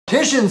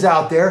politicians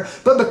out there,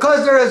 but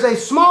because there is a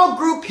small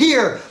group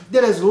here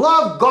that has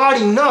loved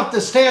God enough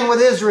to stand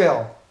with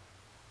Israel.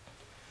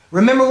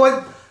 Remember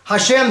what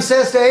Hashem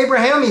says to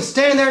Abraham? He's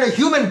standing there in a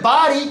human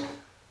body.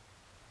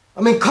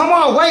 I mean, come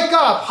on, wake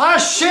up.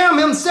 Hashem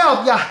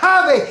himself,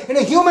 Yahweh, in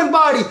a human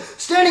body,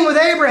 standing with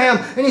Abraham.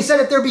 And he said,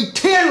 if there be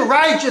 10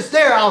 righteous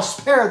there, I'll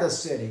spare the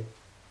city.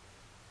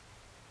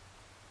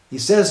 He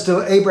says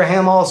to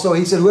Abraham also,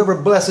 he said, whoever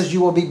blesses you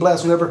will be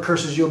blessed. Whoever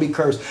curses you will be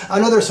cursed. I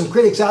know there's some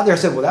critics out there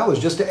who said, well, that was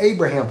just to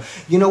Abraham.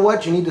 You know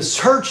what? You need to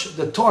search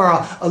the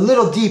Torah a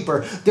little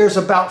deeper. There's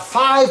about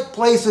 5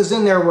 places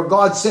in there where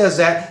God says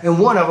that, and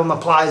one of them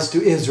applies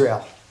to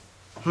Israel.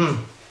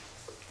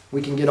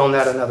 We can get on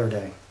that another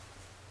day.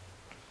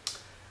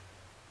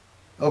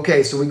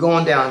 Okay, so we're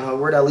going down.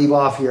 Where did I leave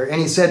off here?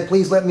 And he said,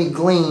 please let me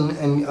glean.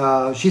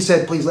 And she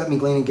said, please let me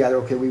glean and gather.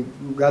 Okay, we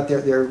got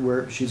there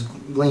where she's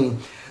gleaning.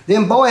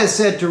 Then Boaz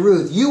said to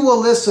Ruth, you will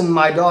listen,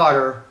 my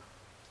daughter.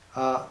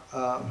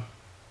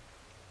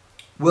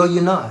 Will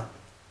you not?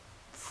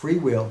 Free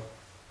will.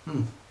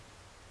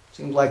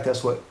 Seems like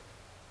that's what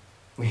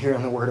we hear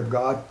in the Word of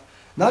God.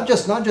 Not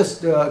just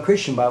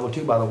Christian Bible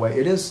too, by the way.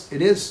 It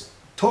is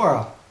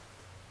Torah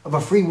of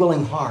a free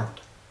willing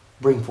heart.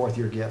 Bring forth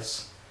your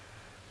gifts.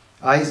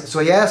 So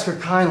he asked her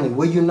kindly,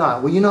 will you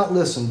not? Will you not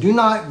listen? Do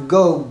not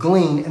go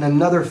glean in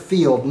another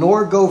field,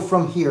 nor go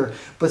from here,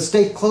 but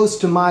stay close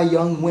to my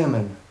young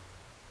women.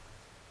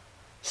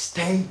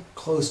 Stay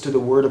close to the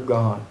Word of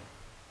God.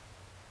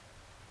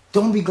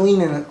 Don't be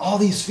gleaning in all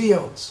these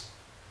fields.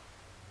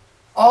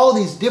 All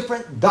these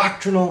different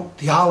doctrinal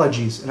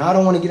theologies. And I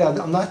don't want to get out.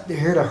 I'm not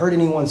here to hurt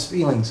anyone's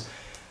feelings.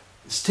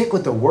 Stick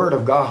with the Word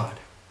of God.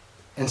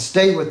 And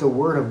stay with the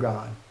Word of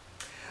God.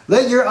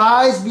 Let your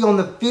eyes be on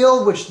the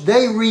field which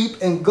they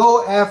reap, and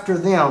go after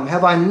them.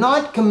 Have I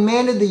not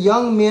commanded the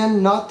young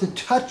men not to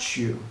touch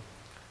you?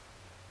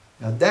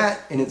 Now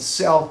that in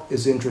itself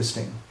is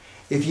interesting.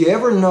 If you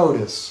ever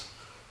notice,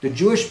 the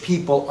Jewish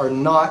people are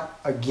not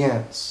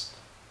against.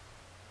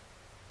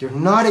 They're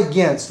not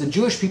against. The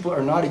Jewish people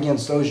are not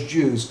against those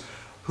Jews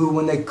who,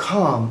 when they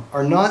come,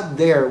 are not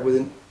there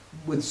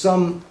with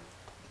some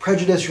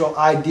prejudicial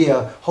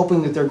idea,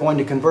 hoping that they're going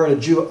to convert a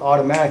Jew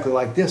automatically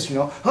like this,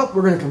 we're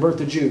going to convert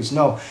the Jews.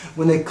 No,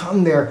 when they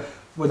come there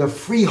with a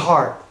free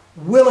heart,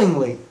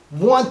 willingly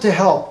want to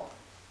help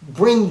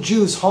bring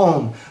Jews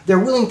home, they're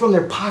willing from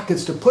their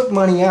pockets to put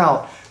money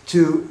out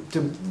to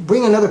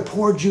bring another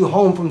poor Jew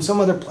home from some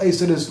other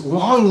place that is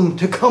longing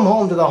to come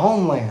home to the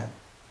homeland.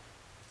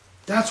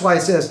 That's why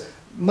it says,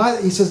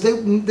 the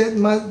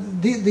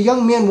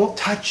young men won't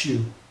touch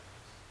you.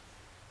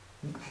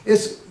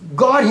 It's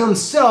God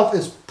himself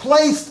has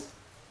placed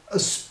a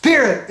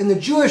spirit in the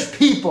Jewish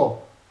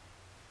people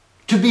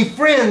to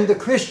befriend the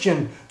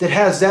Christian that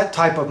has that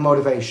type of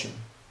motivation.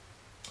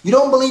 You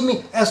don't believe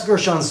me? Ask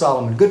Gershon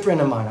Solomon, good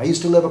friend of mine. I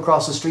used to live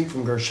across the street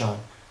from Gershon.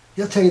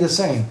 He'll tell you the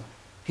same.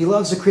 He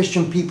loves the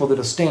Christian people that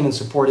will stand and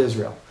support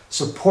Israel.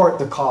 Support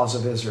the cause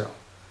of Israel.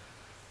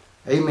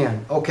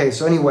 Amen. Okay,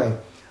 so anyway,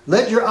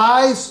 let your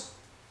eyes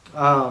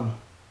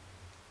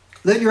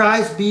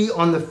be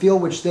on the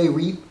field which they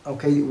reap.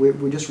 Okay,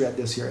 we just read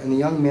this here. And the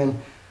young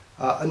men,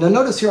 now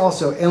notice here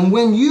also, and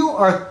when you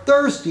are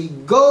thirsty,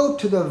 go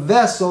to the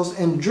vessels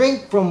and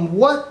drink from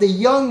what the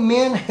young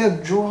men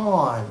have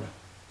drawn.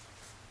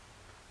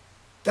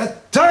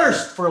 That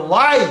thirst for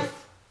life.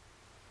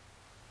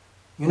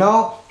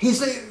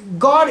 He's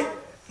God.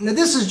 Now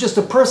this is just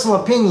a personal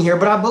opinion here,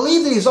 but I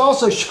believe that he's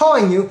also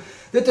showing you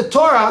that the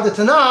Torah, the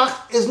Tanakh,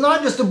 is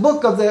not just a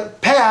book of the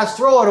past,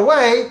 throw it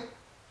away.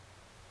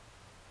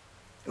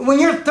 When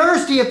you're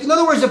thirsty, in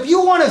other words, if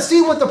you want to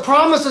see what the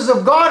promises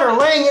of God are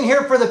laying in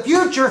here for the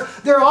future,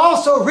 they're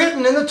also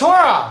written in the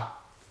Torah.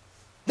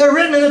 They're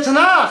written in the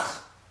Tanakh.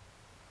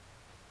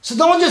 So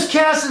don't just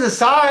cast it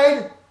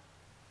aside.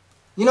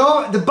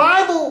 The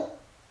Bible,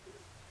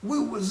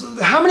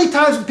 how many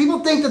times people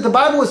think that the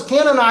Bible was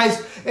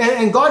canonized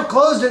and God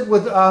closed it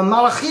with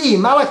Malachi.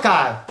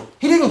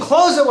 He didn't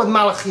close it with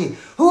Malachi.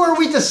 Who are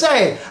we to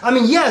say?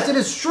 Yes, it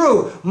is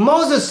true.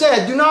 Moses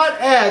said, do not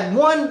add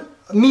one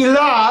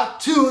milah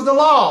to the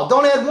law.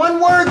 Don't add one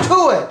word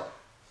to it.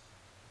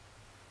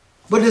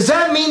 But does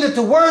that mean that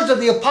the words of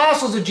the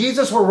apostles of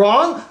Jesus were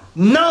wrong?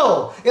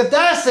 No. If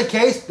that's the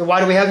case, then why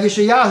do we have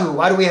Yeshayahu?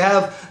 Why do we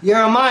have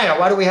Jeremiah?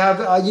 Why do we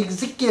have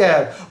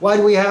Ezekiel? Why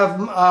do we have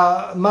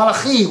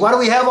Malachi? Why do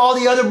we have all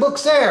the other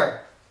books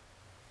there?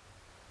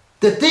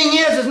 The thing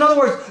is, in other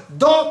words,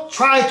 don't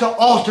try to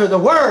alter the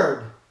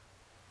word.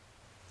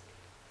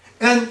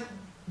 And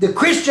the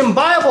Christian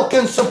Bible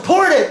can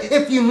support it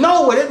if you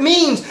know what it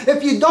means.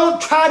 If you don't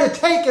try to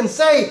take and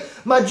say,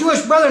 my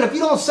Jewish brethren, if you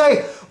don't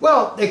say,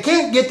 well, they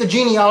can't get the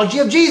genealogy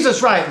of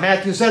Jesus right.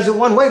 Matthew says it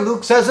one way,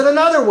 Luke says it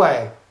another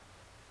way.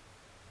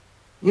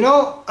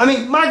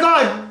 My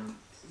God,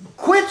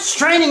 quit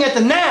straining at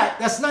the gnat.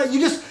 That's not,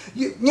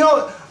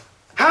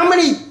 how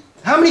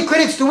many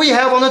critics do we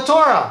have on the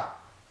Torah?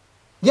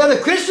 Yeah, the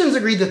Christians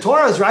agree the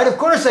Torah is right. Of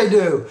course they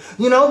do.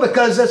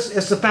 Because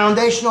it's the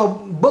foundational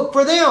book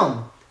for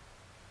them.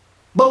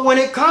 But when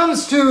it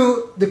comes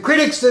to the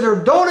critics that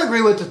don't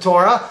agree with the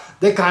Torah,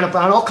 they kind of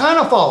found all kind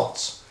of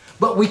faults.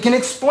 But we can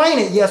explain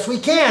it. Yes, we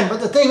can.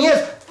 But the thing is,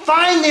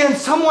 find then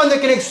someone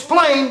that can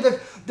explain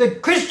the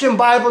Christian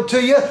Bible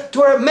to you to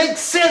where it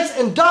makes sense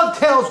and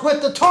dovetails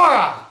with the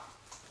Torah.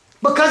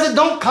 Because it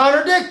don't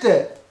contradict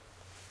it.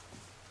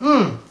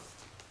 All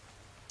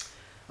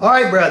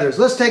right, brothers,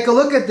 let's take a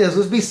look at this.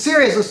 Let's be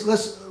serious.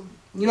 Let's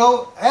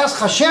ask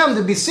Hashem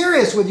to be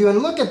serious with you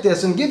and look at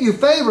this and give you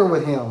favor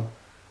with Him.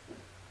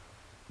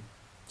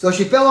 So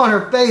she fell on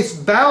her face,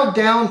 bowed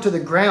down to the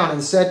ground,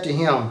 and said to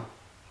him,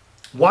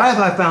 "Why have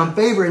I found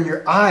favor in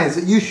your eyes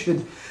that you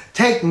should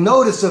take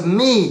notice of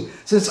me,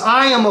 since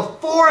I am a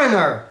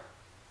foreigner?"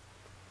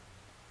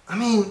 I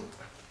mean,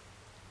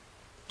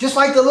 just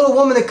like the little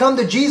woman that come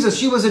to Jesus,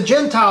 she was a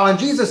Gentile, and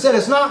Jesus said,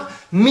 "It's not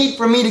meet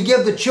for me to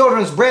give the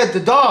children's bread to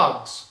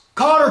dogs."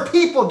 Called her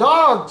people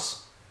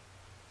dogs.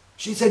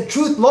 She said,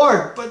 "Truth,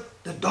 Lord, but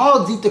the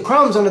dogs eat the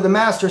crumbs under the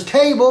master's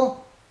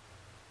table."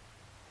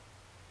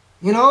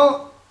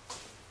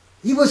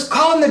 He was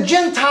calling the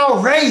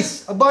Gentile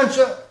race a bunch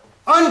of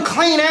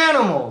unclean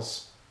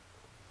animals.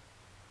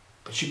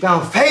 But she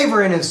found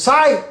favor in His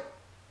sight.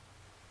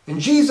 And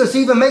Jesus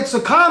even makes a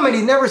comment.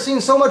 He'd never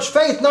seen so much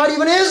faith, not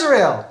even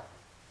Israel.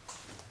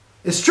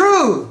 It's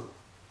true.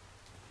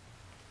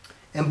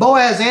 And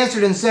Boaz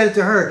answered and said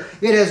to her,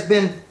 "It has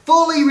been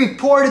fully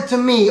reported to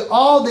me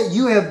all that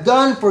you have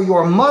done for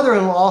your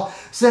mother-in-law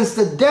since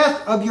the death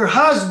of your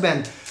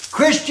husband."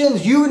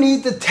 Christians, you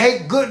need to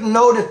take good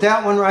note at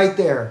that one right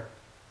there.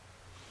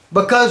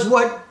 Because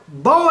what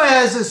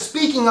Boaz is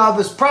speaking of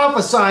is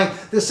prophesying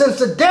that since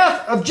the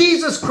death of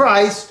Jesus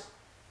Christ,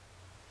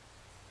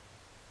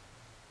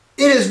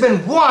 it has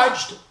been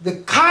watched, the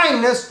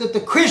kindness that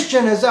the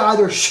Christian has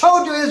either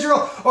showed to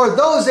Israel or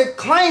those that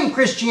claim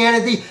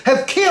Christianity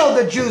have killed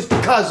the Jews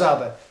because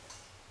of it.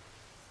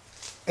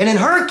 And in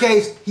her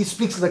case, he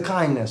speaks of the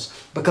kindness.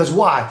 Because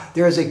why?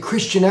 There is a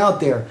Christian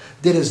out there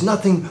that is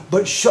nothing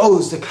but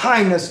shows the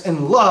kindness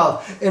and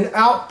love and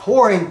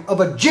outpouring of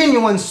a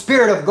genuine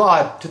Spirit of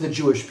God to the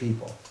Jewish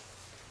people.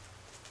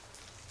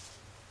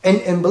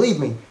 And believe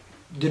me,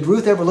 did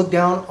Ruth ever look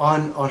down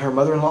on her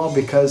mother-in-law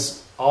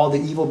because all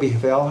the evil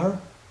befell her?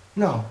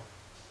 No.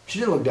 She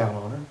didn't look down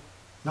on her.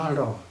 Not at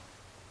all.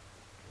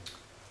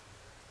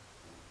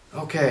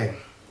 Okay.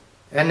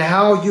 "And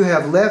how you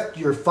have left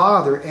your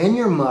father and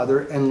your mother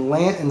and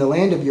the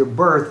land of your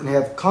birth, and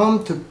have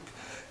come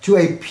to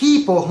a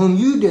people whom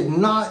you did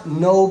not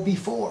know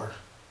before."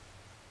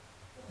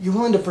 You're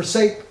willing to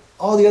forsake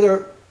all the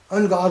other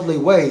ungodly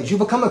ways. You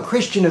become a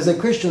Christian, as the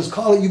Christians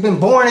call it. You've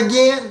been born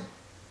again.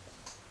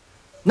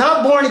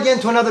 Not born again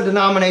to another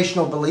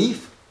denominational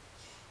belief,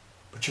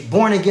 but you're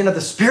born again of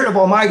the Spirit of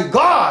Almighty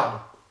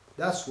God.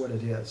 That's what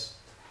it is.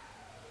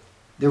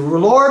 "The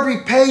Lord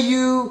repay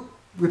your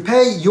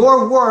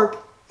work,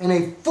 and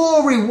a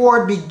full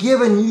reward be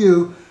given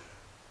you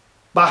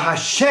by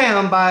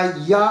Hashem, by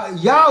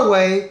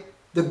Yahweh,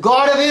 the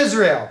God of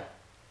Israel,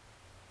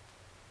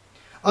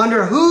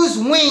 under whose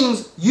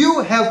wings you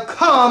have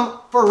come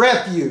for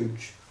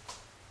refuge."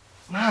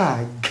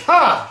 My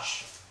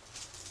gosh!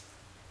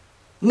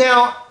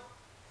 Now,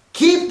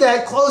 keep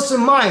that close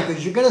in mind,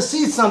 because you're going to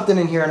see something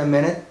in here in a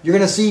minute. You're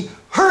going to see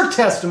her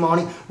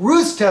testimony,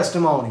 Ruth's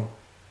testimony.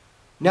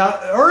 Now,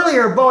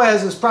 earlier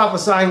Boaz is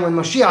prophesying when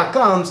Mashiach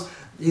comes,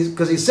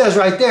 because he says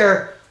right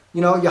there,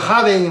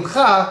 Yahweh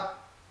imcha,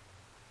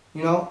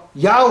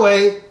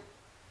 Yahweh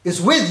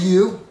is with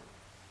you.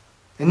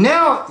 And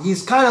now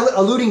he's kind of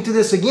alluding to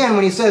this again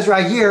when he says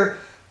right here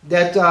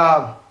that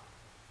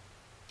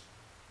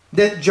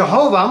that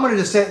Jehovah, I'm going to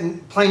just say it in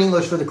plain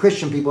English for the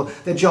Christian people,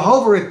 that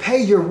Jehovah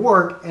repay your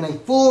work and a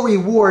full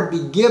reward be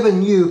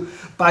given you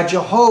by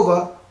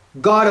Jehovah,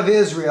 God of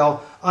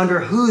Israel, under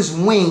whose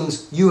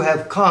wings you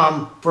have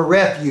come for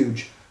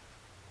refuge.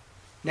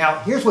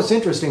 Now, here's what's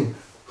interesting.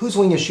 Whose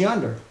wing is she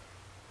under?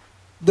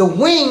 The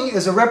wing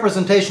is a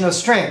representation of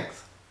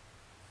strength.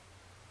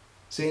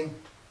 See?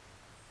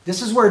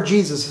 This is where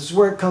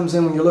it comes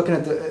in when you're looking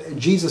at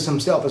Jesus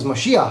himself as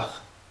Mashiach.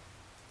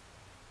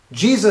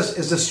 Jesus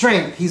is the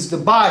strength. He's the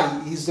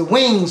body. He's the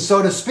wings,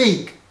 so to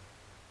speak.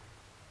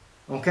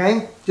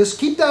 Okay? Just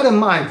keep that in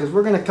mind, because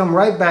we're going to come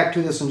right back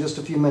to this in just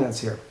a few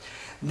minutes here.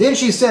 Then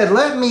she said,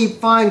 "Let me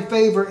find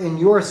favor in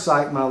your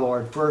sight, my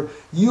Lord, for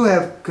you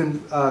have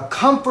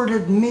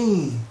comforted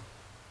me."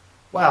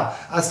 Wow,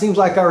 it seems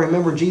like I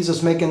remember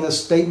Jesus making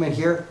this statement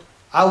here.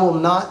 "I will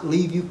not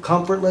leave you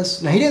comfortless."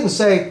 Now, he didn't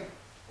say,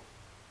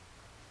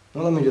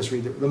 well, let me just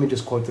read it. Let me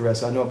just quote the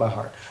rest. I know it by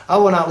heart. "I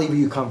will not leave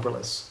you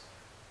comfortless,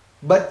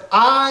 but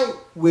I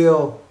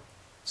will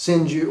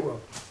send you."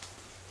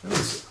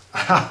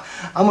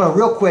 I'm going to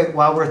real quick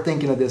while we're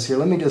thinking of this here.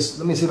 Let me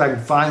see if I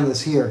can find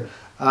this here.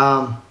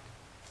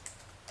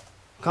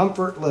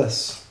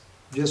 Comfortless.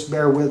 Just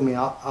bear with me.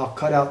 I'll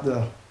cut out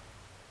the...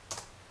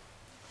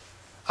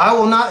 "I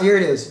will not," here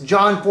it is,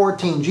 John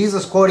 14,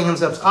 Jesus quoting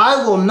himself,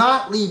 "I will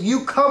not leave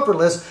you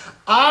comfortless.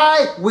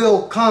 I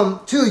will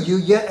come to you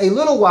yet a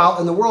little while,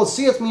 and the world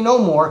seeth me no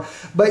more.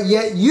 But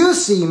yet you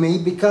see me,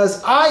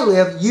 because I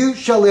live, you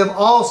shall live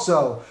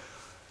also.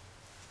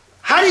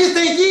 How do you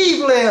think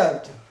Eve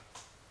lived?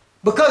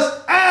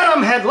 Because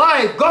Adam had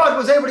life, God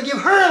was able to give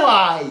her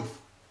life.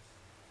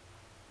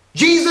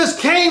 Jesus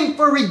came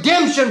for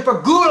redemption,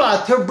 for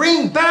Gula, to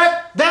bring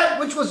back that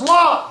which was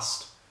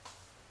lost.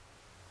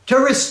 To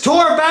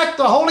restore back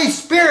the Holy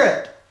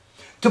Spirit.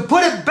 To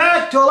put it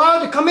back, to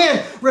allow it to come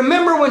in.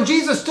 Remember when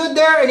Jesus stood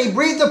there and He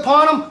breathed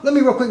upon them? Let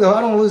me real quick, though. I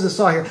don't want to lose this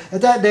thought here.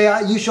 At that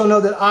day you shall know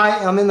that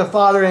I am in the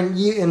Father, and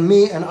ye in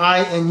me, and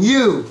I in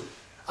you.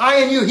 I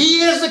and you.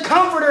 He is the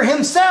Comforter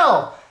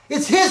Himself.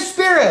 It's His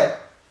Spirit.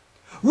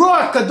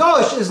 Ruach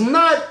Kadosh is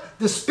not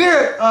the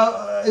Spirit,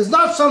 is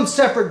not some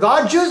separate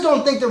God. Jews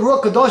don't think that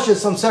Ruach Kadosh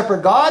is some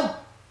separate God.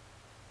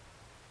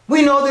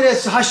 We know that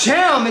it's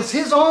Hashem. It's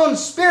His own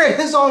Spirit,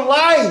 His own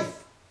life.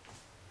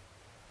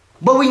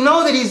 But we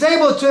know that He's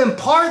able to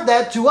impart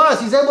that to us.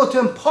 He's able to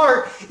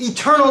impart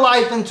eternal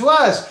life into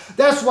us.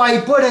 That's why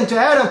He put into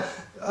Adam,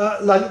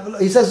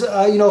 like He says,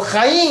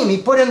 Chaim.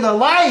 He put in the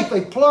life,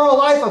 a plural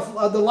life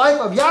of the life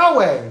of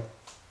Yahweh.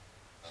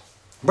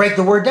 Break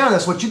the word down.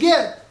 That's what you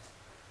get.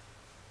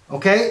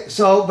 Okay,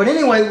 so, but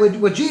anyway,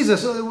 with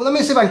Jesus, let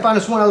me see if I can find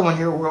this one other one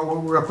here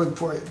real quick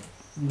for you.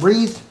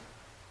 Breathe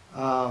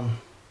on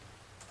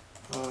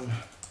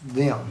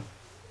them.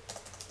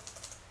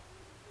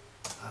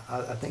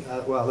 I think,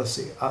 well, let's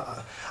see.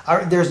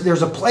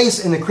 There's a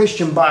place in the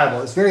Christian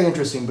Bible. It's very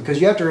interesting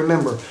because you have to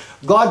remember,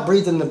 God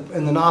breathed in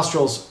the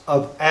nostrils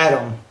of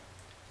Adam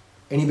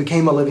and he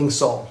became a living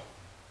soul.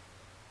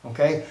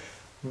 Okay?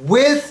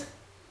 With,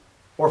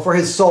 or for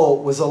his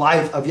soul, was the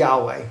life of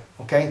Yahweh.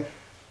 Okay?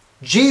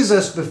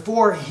 Jesus,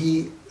 before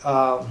he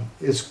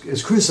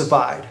is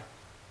crucified,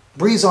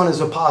 breathes on his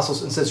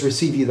apostles and says,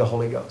 receive ye the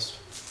Holy Ghost.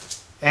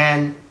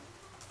 And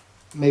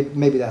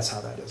maybe that's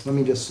how that is. Let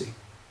me just see.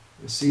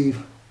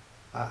 Receive.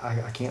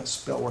 I can't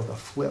spell worth a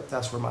flip.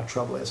 That's where my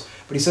trouble is.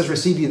 But he says,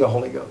 receive ye the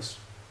Holy Ghost.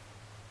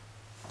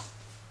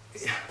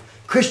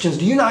 Christians,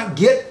 do you not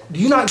get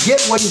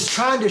what he's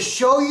trying to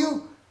show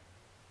you?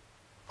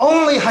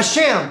 Only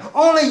Hashem,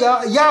 only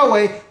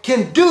Yahweh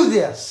can do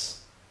this.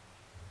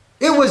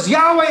 It was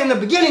Yahweh in the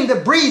beginning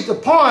that breathed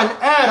upon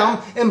Adam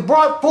and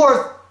brought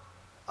forth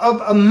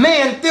a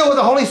man filled with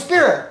the Holy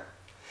Spirit.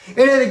 And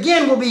it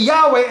again will be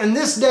Yahweh in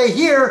this day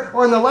here,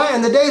 or in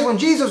the days when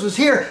Jesus was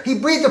here, he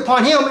breathed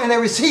upon him and they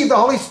received the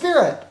Holy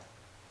Spirit.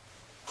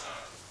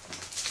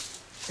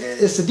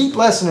 It's a deep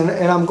lesson,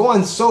 and I'm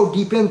going so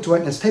deep into it,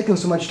 and it's taken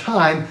so much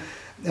time,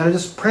 and I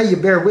just pray you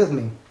bear with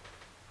me.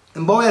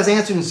 And Boaz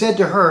answered and said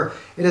to her,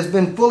 it has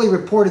been fully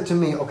reported to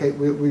me. Okay,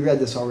 we read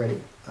this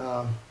already.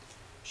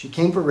 She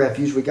came for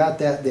refuge. We got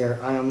that there.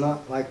 I am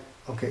not like...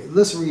 Okay,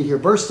 let's read here.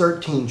 Verse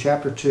 13,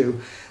 chapter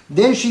 2.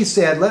 Then she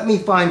said, let me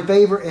find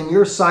favor in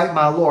your sight,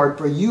 my Lord,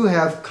 for you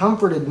have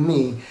comforted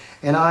me,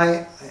 and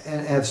I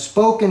have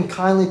spoken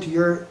kindly to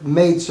your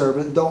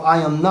maidservant, though I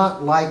am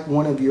not like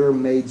one of your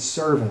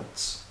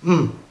maidservants.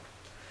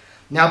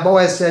 Now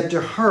Boaz said to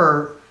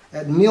her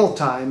at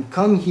mealtime,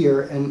 come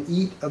here and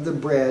eat of the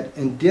bread,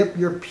 and dip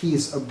your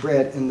piece of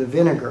bread in the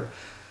vinegar.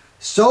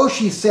 So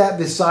she sat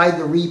beside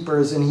the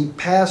reapers, and he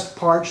passed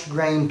parched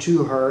grain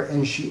to her,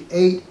 and she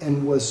ate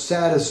and was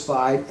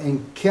satisfied,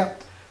 and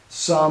kept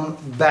some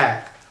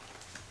back.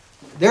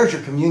 There's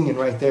your communion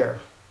right there.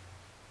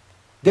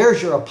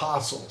 There's your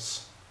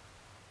apostles.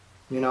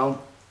 You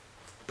know,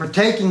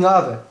 partaking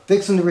of it,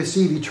 fixing to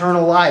receive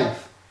eternal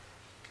life.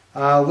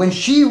 When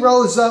she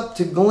rose up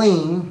to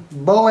glean,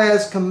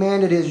 Boaz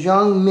commanded his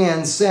young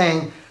men,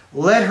 saying,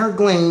 let her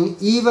glean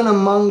even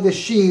among the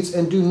sheaves,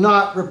 and do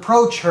not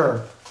reproach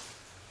her.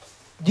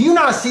 Do you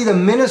not see the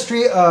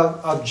ministry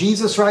of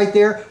Jesus right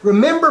there?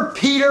 Remember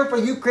Peter, for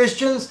you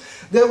Christians,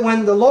 that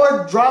when the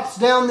Lord drops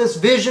down this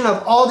vision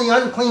of all the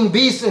unclean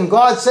beasts and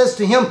God says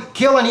to him,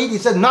 kill and eat, he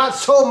said, not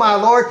so, my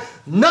Lord.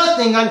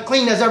 Nothing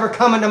unclean has ever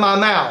come into my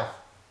mouth.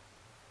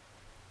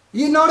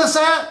 You notice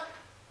that?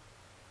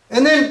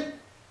 And then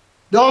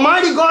the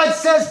Almighty God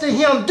says to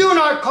him, do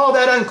not call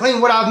that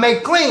unclean what I've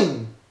made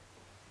clean.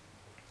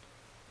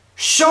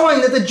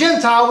 Showing that the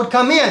Gentile would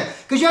come in.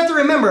 Because you have to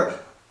remember,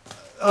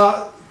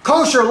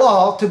 kosher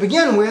law, to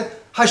begin with,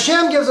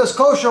 Hashem gives us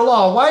kosher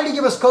law. Why did he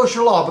give us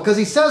kosher law? Because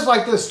he says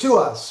like this to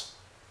us.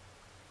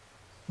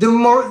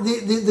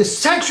 The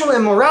sexual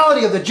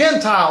immorality of the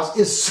Gentiles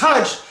is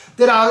such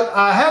that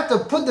I have to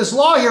put this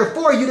law here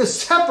for you to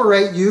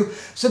separate you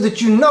so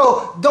that you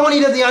know, don't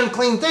eat of the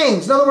unclean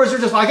things. In other words, they're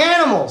just like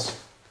animals.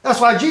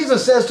 That's why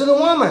Jesus says to the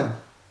woman,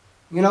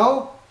 you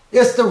know,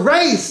 it's the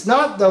race,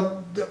 not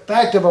the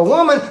fact of a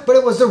woman, but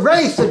it was the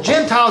race. The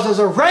Gentiles as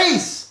a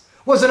race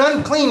was an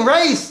unclean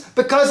race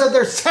because of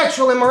their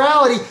sexual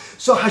immorality.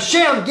 So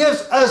Hashem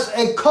gives us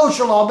a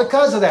kosher law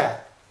because of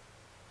that.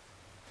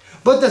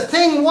 But the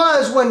thing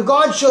was, when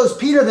God shows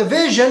Peter the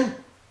vision,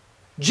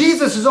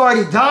 Jesus has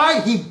already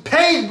died. He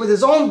paid with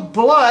his own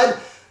blood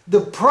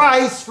the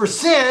price for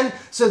sin.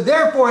 So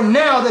therefore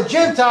now the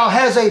Gentile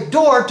has a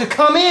door to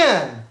come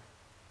in.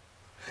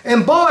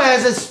 And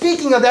Boaz is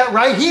speaking of that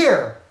right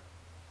here.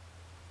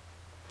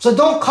 So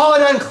don't call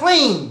it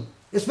unclean.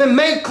 It's been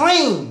made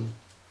clean.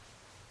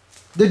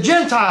 The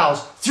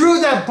Gentiles, through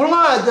that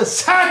blood, the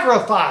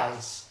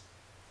sacrifice.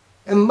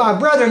 And my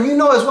brethren, you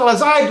know as well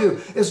as I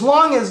do, as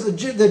long as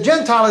the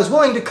Gentile is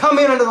willing to come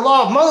in under the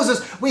law of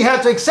Moses, we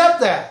have to accept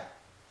that.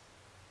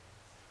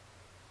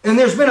 And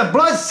there's been a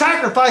blood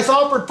sacrifice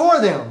offered for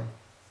them.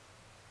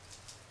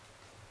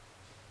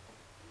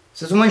 It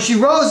says, when she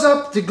rose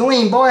up to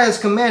glean, Boaz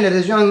commanded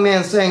his young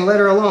man, saying, let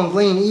her alone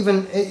glean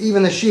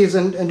even the sheaves,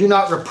 and do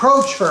not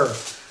reproach her.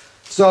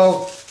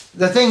 So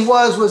the thing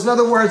was in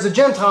other words, the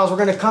Gentiles were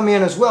going to come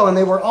in as well, and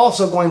they were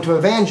also going to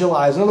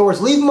evangelize. In other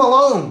words, leave them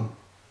alone.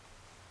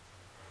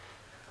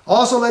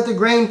 Also let the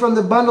grain from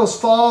the bundles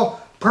fall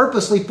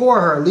purposely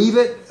for her. Leave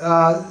it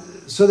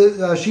so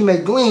that she may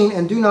glean,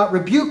 and do not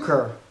rebuke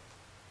her.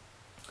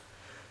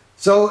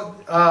 So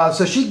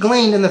she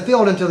gleaned in the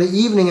field until the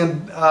evening,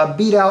 and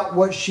beat out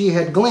what she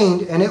had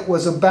gleaned, and it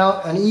was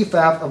about an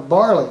ephah of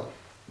barley.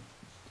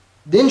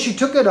 Then she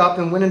took it up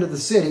and went into the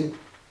city,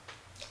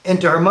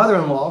 into her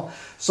mother-in-law,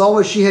 saw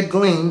what she had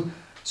gleaned.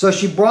 So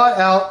she brought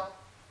out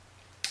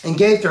and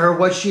gave to her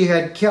what she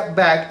had kept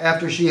back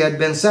after she had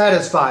been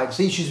satisfied.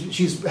 See,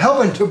 she's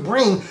helping to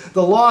bring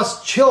the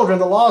lost children,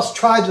 the lost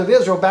tribes of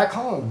Israel back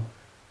home.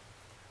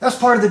 That's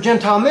part of the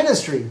Gentile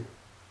ministry.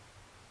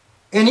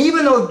 And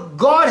even though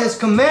God has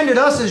commanded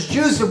us as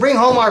Jews to bring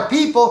home our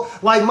people,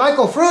 like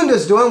Michael Frund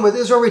is doing with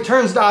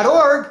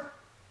IsraelReturns.org,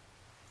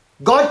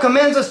 God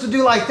commands us to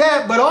do like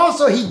that, but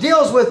also He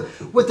deals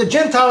with the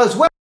Gentile as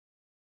well.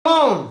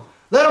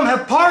 Let them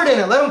have part in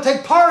it. Let them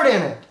take part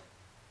in it.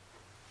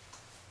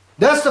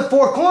 That's the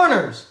four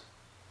corners.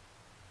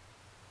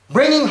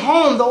 Bringing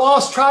home the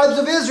lost tribes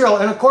of Israel,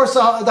 and of course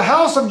the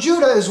house of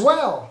Judah as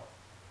well.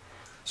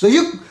 So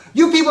you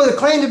people that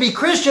claim to be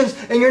Christians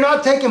and you're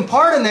not taking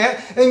part in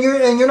that, and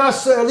you're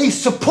not at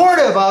least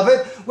supportive of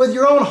it with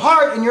your own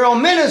heart and your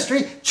own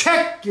ministry,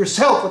 check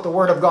yourself with the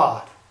Word of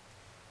God.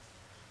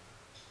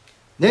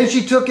 Then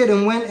she took it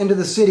and went into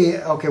the city.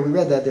 Okay, we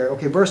read that there.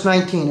 Okay, verse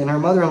 19. And her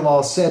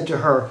mother-in-law said to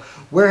her,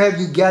 where have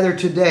you gathered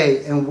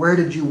today, and where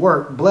did you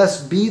work?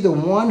 Blessed be the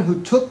one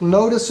who took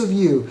notice of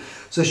you.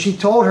 So she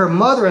told her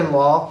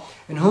mother-in-law,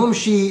 in whom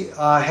she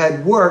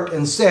had worked,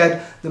 and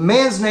said, the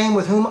man's name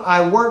with whom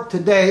I work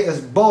today is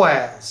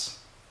Boaz.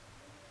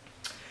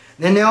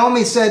 Then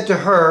Naomi said to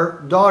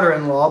her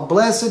daughter-in-law,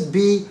 blessed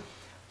be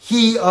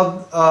he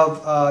of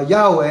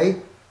Yahweh,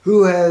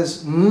 who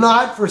has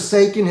not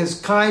forsaken His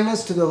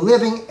kindness to the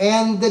living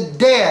and the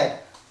dead.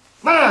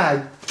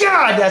 My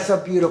God, that's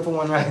a beautiful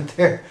one right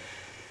there.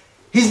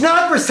 He's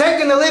not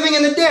forsaken the living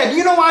and the dead.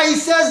 You know why He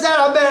says that?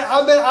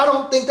 I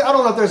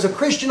don't know if there's a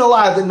Christian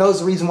alive that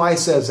knows the reason why He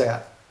says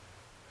that.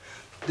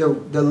 The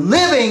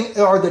living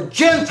are the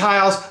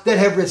Gentiles that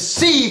have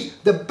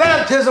received the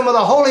baptism of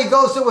the Holy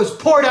Ghost that was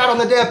poured out on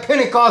the day of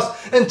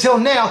Pentecost until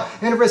now,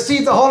 and have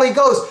received the Holy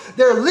Ghost.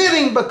 They're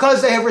living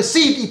because they have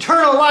received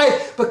eternal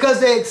life,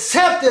 because they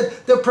accepted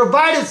the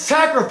provided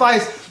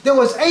sacrifice that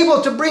was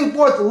able to bring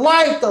forth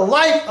life, the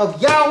life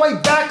of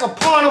Yahweh back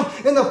upon them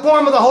in the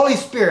form of the Holy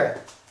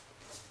Spirit.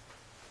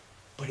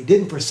 But He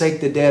didn't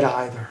forsake the dead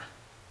either.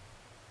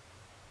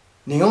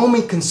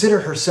 Naomi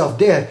considered herself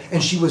dead,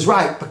 and she was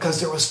right, because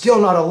there was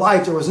still not a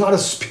life, there was not a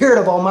Spirit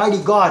of Almighty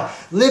God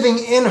living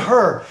in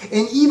her.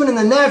 And even in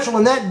the natural,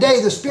 in that day,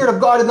 the Spirit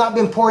of God had not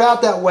been poured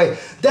out that way.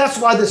 That's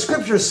why the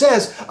Scripture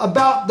says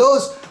about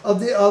those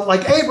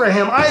like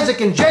Abraham,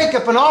 Isaac, and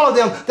Jacob, and all of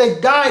them, they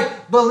died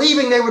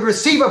believing they would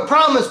receive a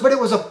promise, but it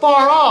was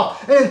afar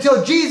off. And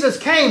until Jesus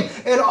came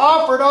and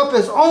offered up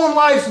His own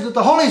life so that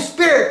the Holy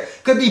Spirit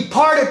could be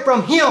parted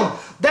from Him,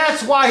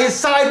 that's why His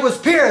side was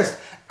pierced.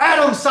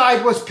 Adam's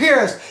side was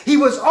pierced. He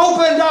was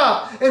opened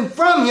up, and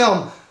from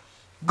him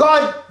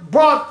God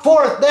brought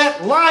forth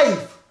that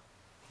life.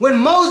 When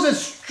Moses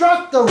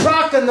struck the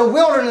rock in the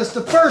wilderness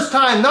the first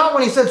time, not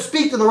when he said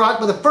speak to the rock,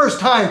 but the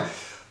first time,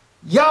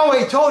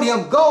 Yahweh told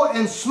him, go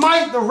and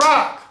smite the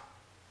rock.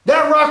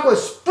 That rock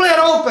was split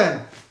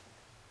open.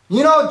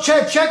 You know,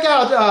 check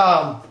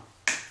out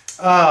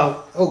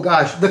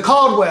the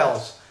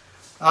Caldwells.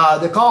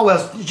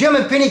 Jim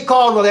and Penny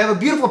Caldwell, they have a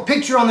beautiful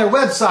picture on their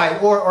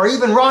website, or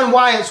even Ron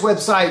Wyatt's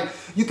website.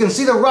 You can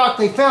see the rock.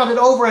 They found it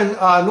over in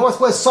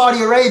northwest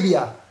Saudi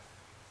Arabia.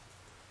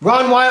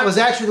 Ron Wyatt was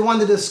actually the one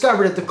that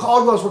discovered it. The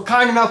Caldwells were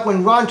kind enough,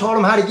 when Ron told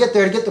them how to get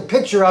there, to get the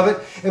picture of it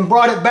and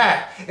brought it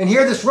back. And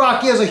here this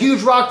rock is, a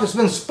huge rock that's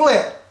been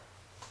split.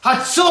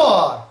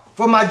 Hatzor,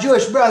 for my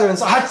Jewish brethren.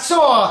 So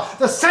Hatzor,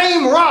 the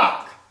same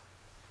rock.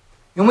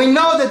 And we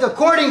know that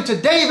according to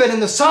David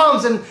in the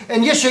Psalms and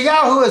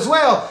Yeshayahu as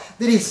well,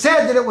 that he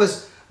said that it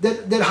was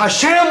that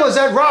Hashem was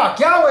that rock,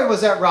 Yahweh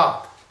was that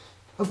rock.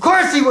 Of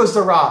course He was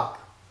the rock.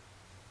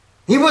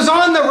 He was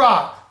on the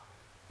rock.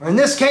 Or in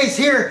this case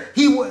here,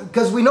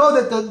 because we know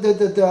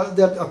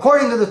that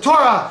according to the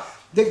Torah,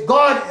 that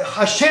God,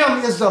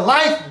 Hashem, is the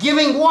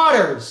life-giving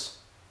waters.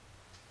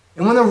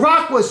 And when the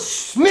rock was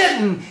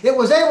smitten, he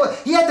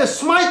had to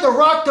smite the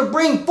rock to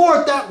bring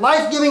forth that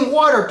life-giving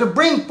water, to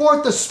bring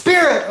forth the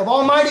Spirit of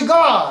Almighty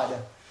God.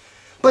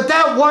 But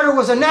that water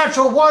was a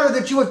natural water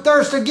that you would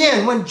thirst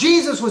again. When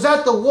Jesus was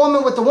with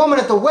the woman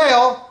at the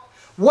well,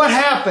 what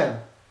happened?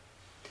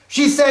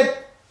 He said,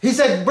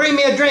 bring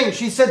me a drink.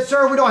 She said,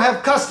 sir, we don't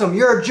have custom.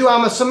 You're a Jew,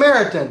 I'm a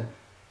Samaritan.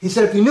 He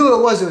said, if you knew who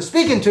it was that was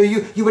speaking to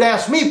you, you would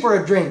ask me for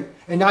a drink.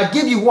 And I'd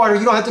give you water.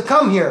 You don't have to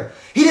come here.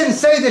 He didn't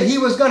say that he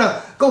was going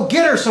to go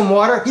get her some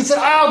water. He said,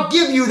 I'll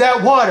give you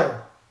that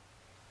water.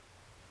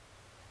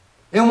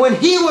 And when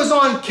he was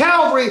on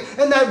Calvary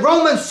and that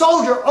Roman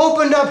soldier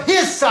opened up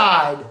his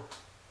side,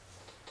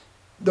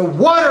 the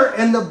water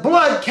and the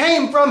blood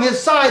came from his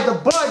side. The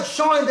blood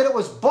showing that it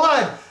was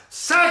blood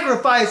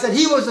sacrifice, that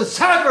he was a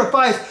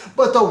sacrifice.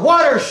 But the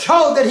water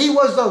showed that he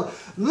was the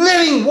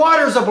living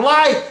waters of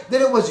life,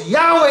 that it was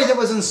Yahweh that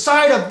was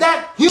inside of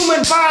that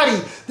human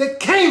body that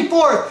came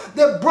forth,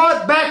 that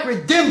brought back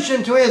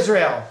redemption to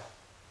Israel.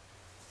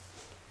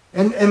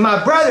 And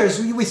my brothers,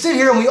 we sit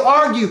here and we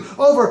argue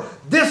over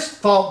this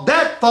fault,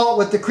 that fault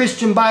with the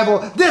Christian Bible.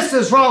 This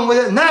is wrong with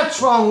it and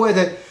that's wrong with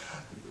it.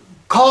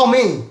 Call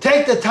me.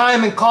 Take the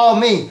time and call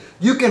me.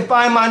 You can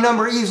find my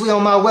number easily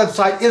on my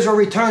website,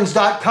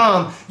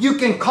 IsraelReturns.com. You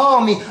can call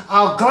me.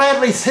 I'll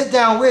gladly sit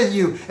down with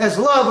you as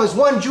love as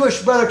one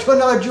Jewish brother to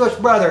another Jewish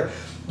brother.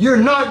 You're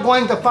not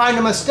going to find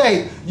a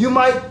mistake. You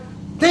might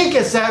think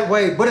it's that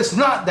way, but it's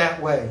not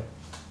that way.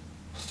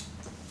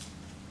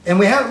 And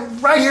we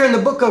have right here in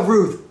the book of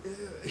Ruth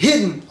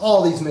hidden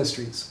all these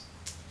mysteries.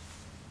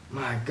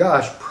 My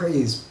gosh,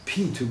 praise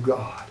be to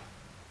God.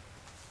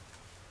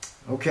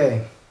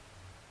 Okay.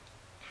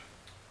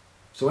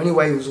 So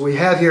anyways, we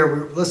have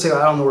here, let's say,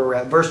 I don't know where we're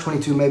at, verse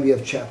 22 maybe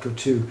of chapter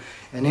 2.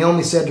 And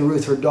Naomi said to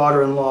Ruth, her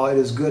daughter-in-law, it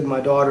is good,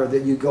 my daughter,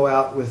 that you go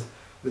out with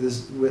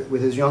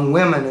his young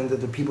women, and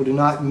that the people do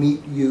not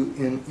meet you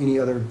in any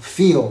other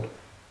field.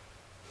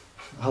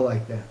 I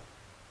like that.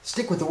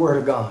 Stick with the word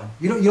of God.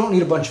 You don't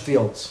need a bunch of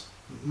fields.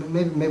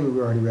 Maybe we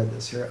already read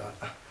this here.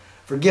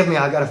 Forgive me,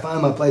 I got to find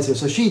my place here.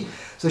 So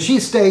she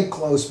stayed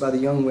close by the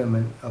young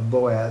women of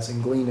Boaz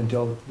and gleaned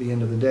until the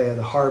end of the day of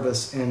the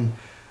harvest and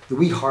the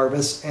wheat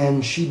harvest,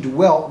 and she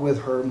dwelt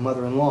with her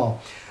mother-in-law.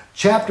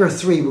 Chapter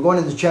 3, we're going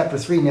into chapter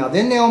 3 now.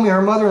 Then Naomi,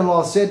 her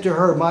mother-in-law, said to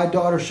her, my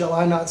daughter, shall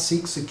I not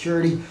seek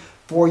security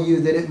for you,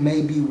 that it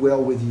may be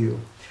well with you?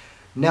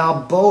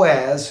 Now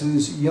Boaz,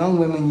 whose young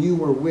women you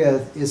were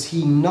with, is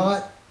he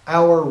not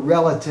our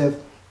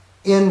relative?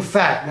 In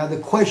fact, now the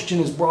question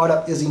is brought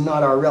up, is he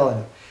not our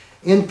relative?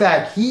 In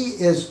fact, he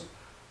is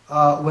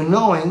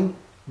winnowing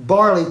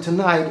barley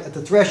tonight at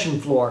the threshing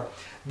floor.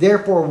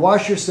 Therefore,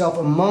 wash yourself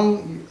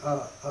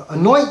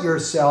anoint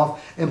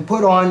yourself, and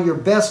put on your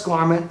best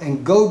garment,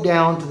 and go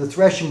down to the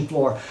threshing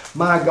floor.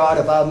 My God,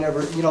 if I've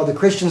never, the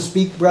Christians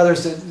speak,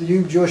 brothers,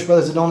 you Jewish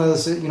brothers that don't know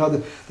this,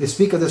 they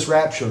speak of this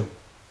rapture,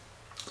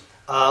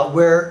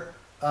 where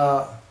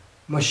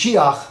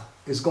Mashiach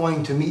is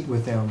going to meet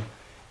with them,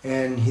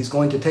 and he's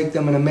going to take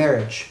them in a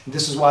marriage.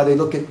 This is why they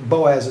look at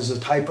Boaz as a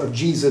type of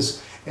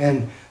Jesus,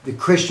 and the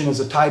Christian as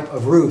a type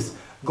of Ruth,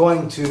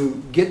 going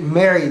to get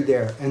married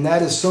there. And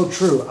that is so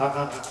true.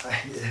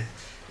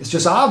 It's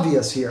just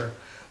obvious here.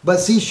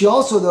 But see, she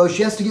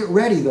has to get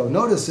ready though.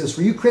 Notice this,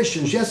 for you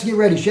Christians, she has to get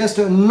ready. She has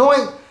to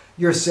anoint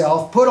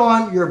yourself, put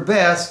on your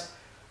best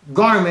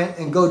garment,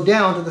 and go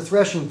down to the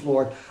threshing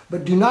floor.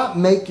 But do not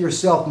make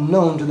yourself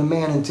known to the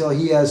man until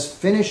he has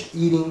finished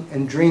eating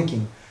and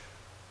drinking.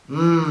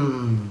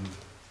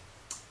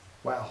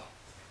 Wow.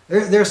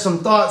 There's some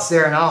thoughts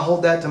there, and I'll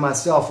hold that to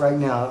myself right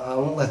now. I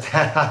won't let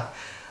that out.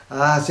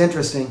 It's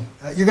interesting.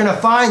 You're going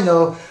to find,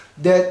 though,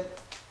 that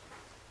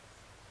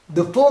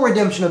the full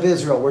redemption of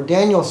Israel, where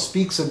Daniel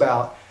speaks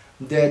about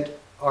that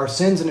our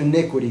sins and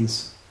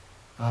iniquities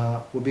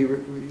will be,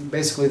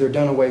 basically they're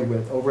done away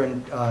with. Over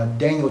in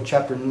Daniel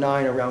chapter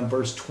 9, around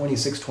verse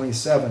 26,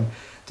 27,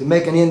 to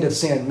make an end of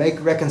sin,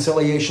 make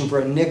reconciliation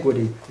for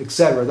iniquity,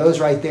 etc. Those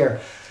right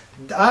there.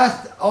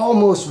 I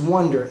almost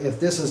wonder if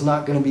this is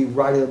not going to be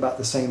right at about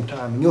the same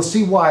time. And you'll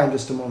see why in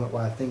just a moment,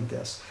 why I think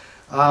this.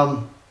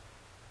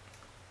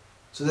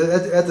 So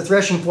at the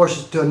threshing floor,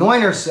 to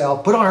anoint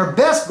herself, put on her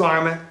best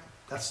garment.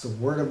 That's the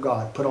word of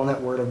God. Put on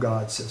that word of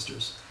God,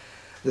 sisters.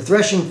 The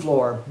threshing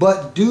floor.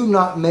 But do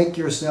not make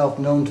yourself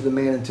known to the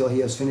man until he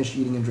has finished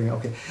eating and drinking.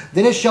 Okay.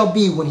 Then it shall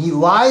be when he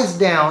lies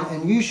down,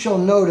 and you shall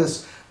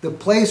notice the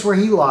place where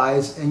he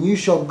lies, and you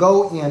shall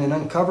go in and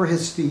uncover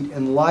his feet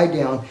and lie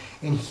down,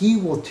 and he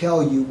will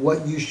tell you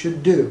what you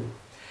should do.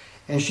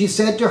 And she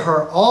said to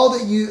her, all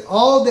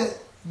that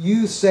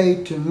you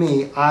say to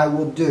me, I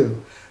will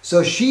do.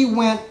 So she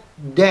went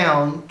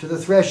down to the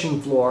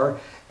threshing floor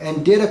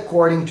and did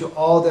according to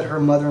all that her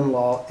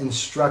mother-in-law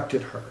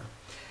instructed her.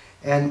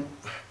 And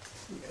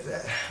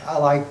I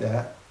like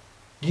that.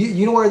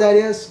 You know where that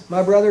is,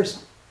 my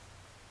brothers?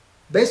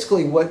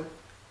 Basically what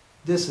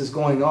this is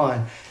going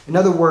on. In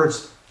other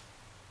words,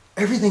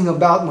 everything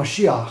about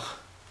Mashiach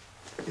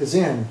is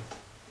in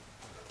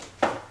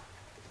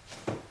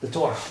the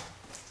Torah.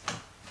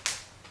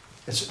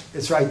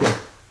 It's right there.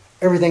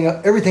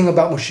 Everything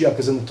about Mashiach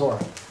is in the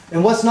Torah.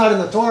 And what's not in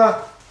the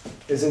Torah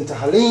is in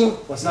Tehillim.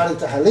 What's not in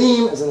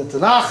Tehillim is in the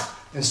Tanakh,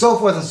 and so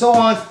forth and so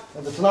on.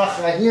 And the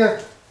Tanakh right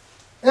here.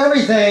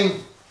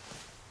 Everything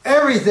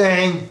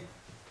Everything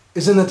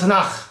is in the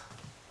Tanakh.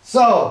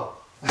 So,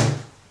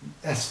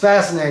 that's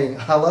fascinating.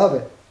 I love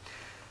it.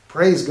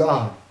 Praise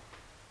God.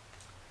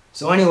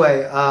 So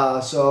anyway,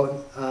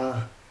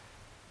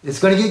 it's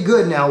going to get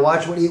good now.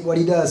 Watch what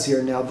he does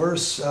here. Now,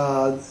 verse 4,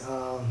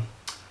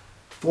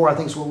 I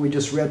think is what we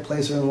just read.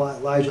 Place in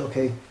Elijah.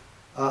 Okay.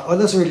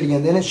 Let's read it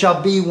again. Then it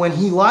shall be when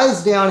he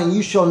lies down, and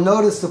you shall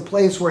notice the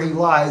place where he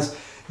lies,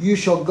 you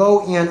shall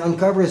go in,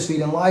 uncover his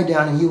feet, and lie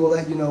down, and he will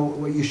let you know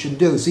what you should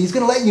do. So he's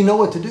going to let you know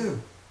what to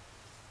do.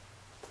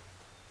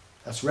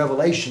 That's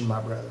revelation, my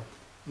brother.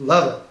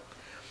 Love it.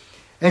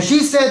 And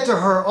she said to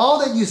her, all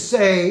that you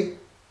say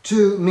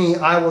to me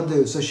I will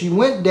do. So she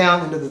went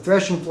down into the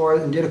threshing floor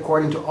and did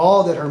according to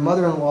all that her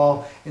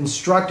mother-in-law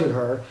instructed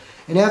her.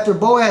 And after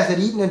Boaz had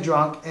eaten and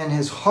drunk, and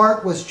his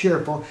heart was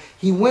cheerful,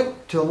 he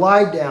went to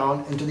lie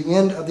down into the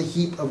end of the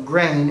heap of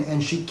grain.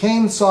 And she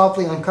came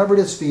softly, uncovered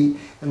his feet,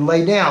 and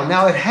lay down.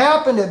 Now it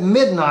happened at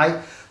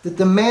midnight that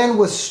the man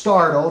was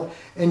startled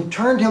and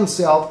turned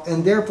himself,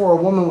 and therefore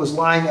a woman was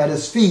lying at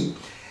his feet.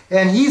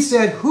 And he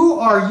said, who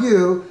are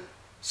you?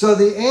 So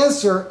the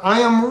answer, I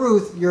am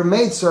Ruth, your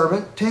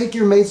maidservant. Take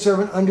your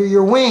maidservant under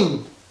your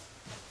wing.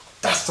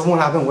 That's the one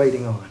I've been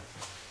waiting on.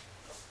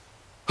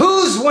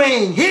 Whose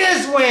wing?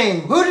 His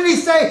wing. Who did he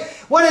say?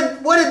 What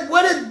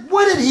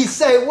did he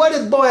say? What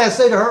did Boaz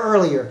say to her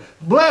earlier?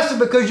 Blessed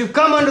because you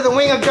come under the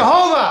wing of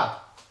Jehovah.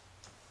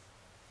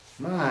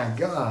 My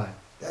God.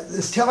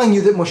 It's telling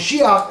you that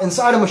Mashiach,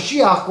 inside of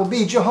Mashiach, will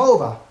be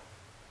Jehovah.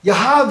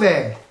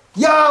 Yahweh.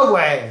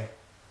 Yahweh.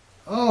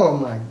 Oh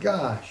my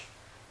gosh.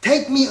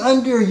 Take me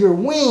under your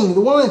wing. The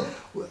woman,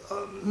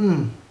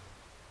 the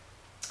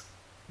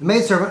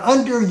maidservant,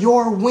 under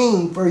your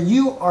wing, for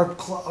you are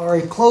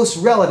a close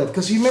relative.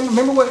 Because you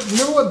remember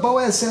what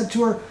Boaz said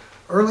to her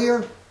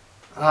earlier?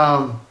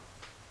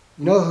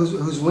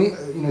 Whose wing?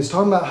 He's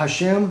talking about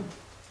Hashem.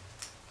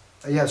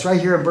 Yeah, it's right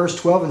here in verse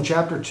 12 in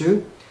chapter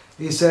 2.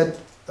 He said,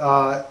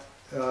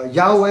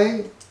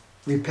 Yahweh,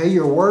 repay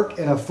your work,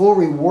 and a full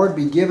reward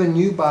be given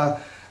you by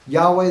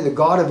Yahweh, the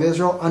God of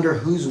Israel, under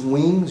whose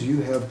wings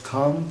you have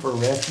come for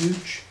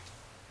refuge.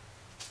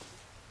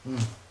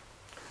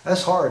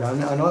 That's hard.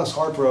 I know it's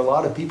hard for a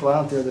lot of people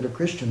out there that are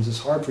Christians. It's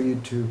hard for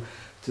you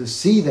to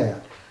see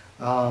that.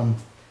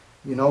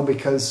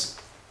 Because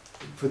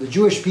for the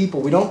Jewish people,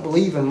 we don't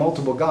believe in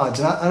multiple gods.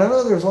 And I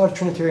know there's a lot of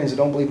Trinitarians that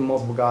don't believe in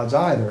multiple gods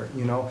either.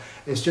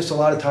 It's just a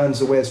lot of times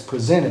the way it's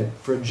presented.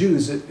 For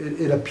Jews,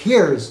 it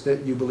appears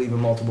that you believe in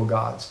multiple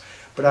gods.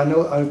 But I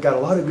know I've got a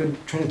lot of good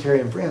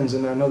Trinitarian friends,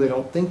 and I know they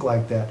don't think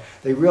like that.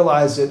 They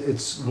realize that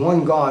it's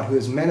one God who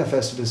has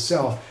manifested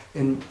himself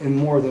in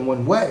more than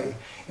one way.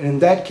 And in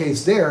that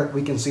case there,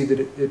 we can see that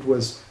it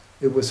was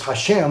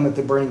Hashem at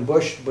the burning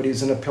bush, but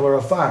he's in a pillar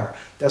of fire.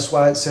 That's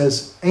why it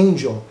says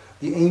angel,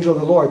 the angel of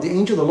the Lord. The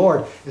angel of the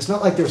Lord, it's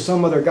not like there's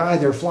some other guy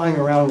there flying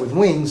around with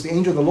wings. The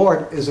angel of the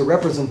Lord is a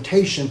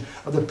representation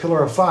of the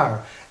pillar of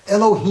fire.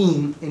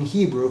 Elohim in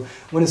Hebrew,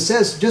 when it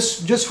says,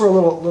 just for a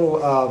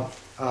little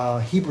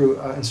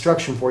Hebrew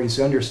instruction for you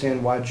so you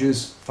understand why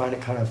Jews find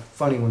it kind of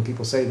funny when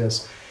people say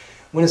this.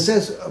 When it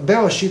says,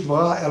 Bereshit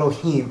bara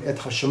Elohim et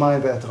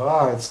hashamayim ve'et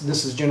ha'aretz,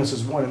 this is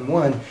Genesis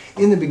 1:1,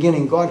 in the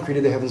beginning God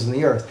created the heavens and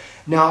the earth.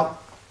 Now,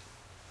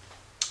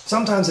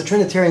 sometimes the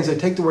Trinitarians, they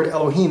take the word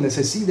Elohim, they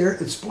say, see there,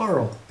 it's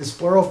plural. It's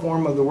plural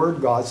form of the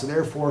word God, so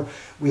therefore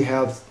we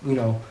have,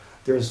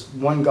 there's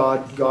one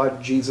God,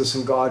 God Jesus,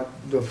 and God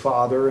the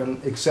Father,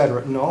 and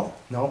etc. No,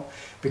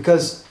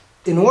 because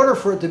in order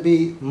for it to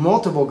be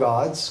multiple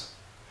gods,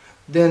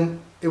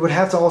 then it would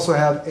have to also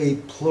have a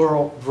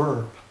plural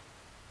verb.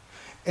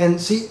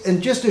 And see,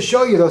 and just to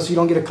show you though, so you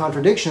don't get a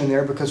contradiction in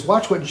there, because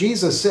watch what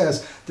Jesus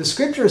says. The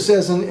scripture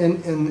says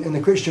in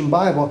the Christian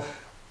Bible,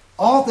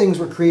 all things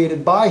were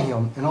created by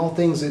him, and all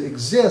things that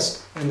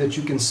exist and that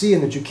you can see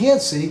and that you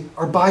can't see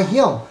are by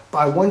him,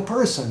 by one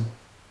person.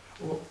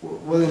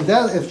 Well,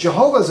 if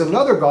Jehovah is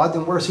another God,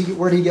 then where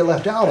did he get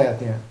left out at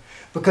then?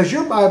 Because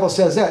your Bible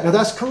says that. Now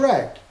that's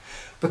correct.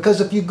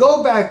 Because if you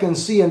go back and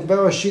see in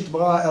Bereshit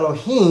bara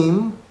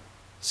Elohim,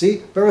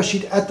 see,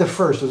 Bereshit at the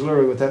first is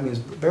literally what that means.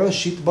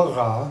 Bereshit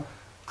bara,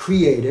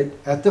 created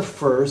at the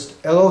first,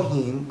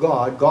 Elohim,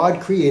 God. God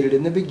created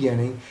in the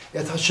beginning,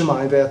 et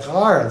hashamayim ve'et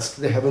ha'aretz,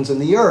 the heavens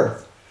and the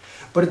earth.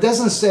 But it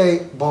doesn't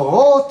say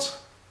barot.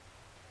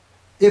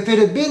 If it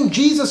had been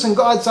Jesus and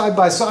God side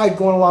by side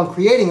going along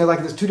creating it, like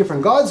there's two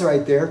different gods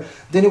right there,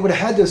 then it would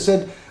have had to have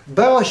said,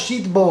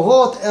 Bereshit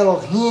barot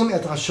Elohim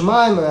et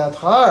hashamayim ve'et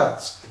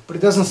ha'aretz. But it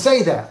doesn't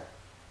say that.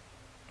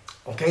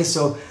 Okay,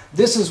 so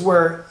this is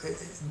where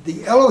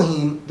the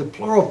Elohim, the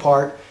plural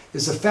part,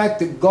 is the fact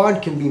that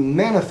God can be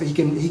manifest.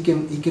 He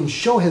can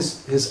show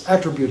his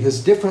attribute,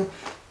 his different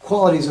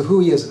qualities of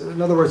who he is.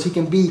 In other words, he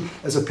can be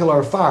as a pillar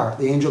of fire,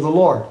 the angel of the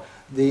Lord,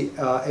 the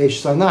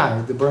Esh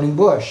Sinai, the burning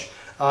bush.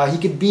 He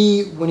could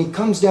be, when he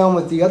comes down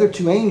with the other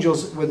two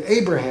angels with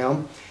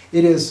Abraham,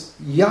 it is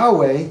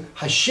Yahweh,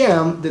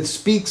 Hashem, that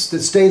speaks,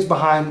 that stays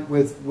behind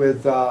with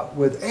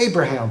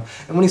Abraham.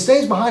 And when he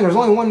stays behind, there's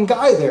only one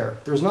guy there.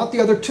 There's not the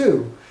other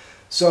two.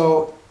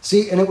 So,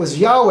 see, and it was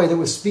Yahweh that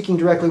was speaking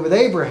directly with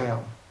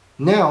Abraham,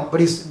 Now, but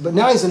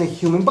now he's in a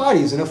human body.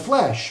 He's in a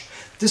flesh.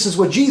 This is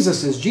what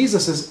Jesus is.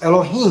 Jesus is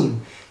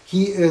Elohim.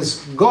 He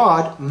is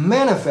God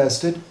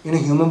manifested in a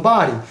human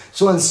body.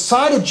 So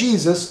inside of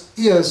Jesus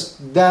is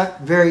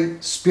that very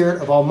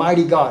Spirit of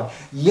Almighty God.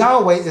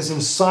 Yahweh is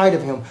inside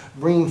of him,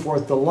 bringing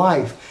forth the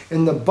life.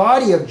 And the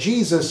body of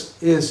Jesus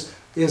is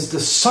the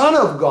Son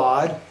of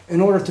God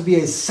in order to be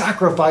a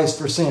sacrifice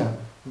for sin.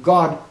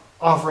 God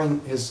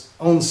offering his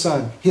own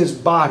Son, his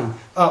body,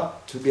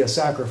 up to be a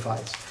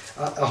sacrifice.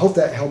 I hope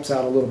that helps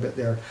out a little bit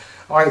there.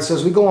 All right, so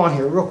as we go on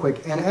here real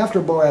quick. And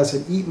after Boaz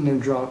had eaten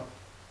and drunk,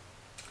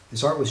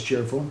 his heart was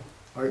cheerful.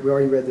 All right, we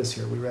already read this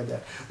here. We read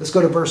that. Let's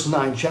go to verse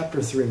 9,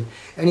 chapter 3.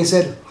 And he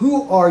said,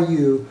 "Who are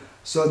you?"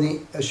 So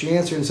she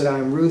answered and said, "I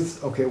am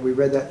Ruth." Okay, we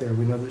read that there.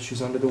 We know that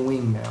she's under the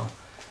wing now.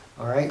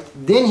 All right.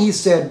 Then he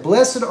said,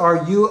 "Blessed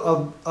are you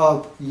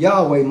of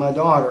Yahweh, my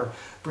daughter,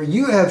 for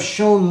you have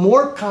shown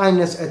more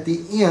kindness at the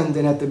end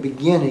than at the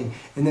beginning,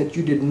 and that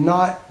you did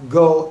not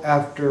go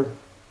after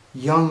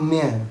young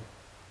men,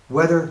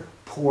 whether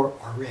poor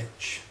or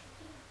rich."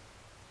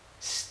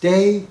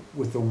 Stay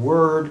with the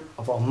word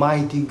of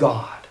Almighty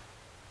God.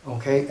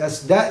 Okay?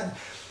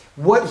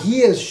 What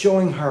he is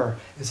showing her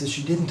is that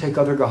she didn't take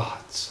other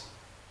gods.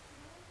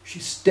 She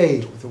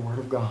stayed with the word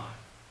of God.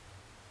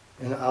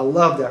 And I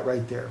love that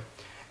right there.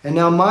 "And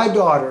now, my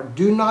daughter,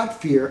 do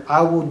not fear.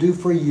 I will do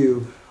for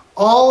you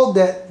all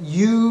that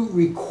you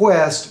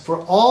request, for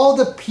all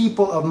the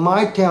people of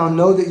my town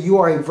know that you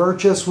are a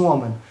virtuous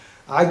woman."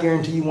 I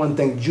guarantee you one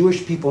thing.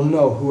 Jewish people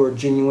know who are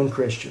genuine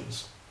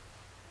Christians.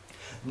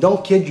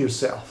 Don't kid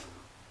yourself.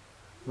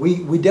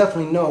 We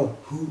definitely know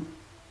who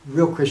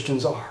real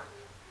Christians are,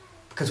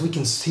 because we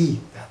can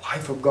see that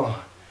life of God.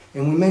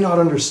 And we may not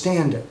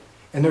understand it.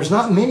 And there's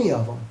not many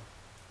of them.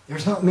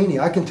 There's not many.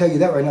 I can tell you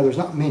that right now. There's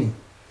not many.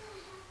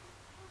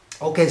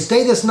 Okay,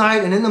 "Stay this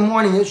night, and in the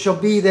morning it shall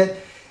be that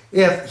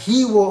if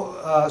he will..."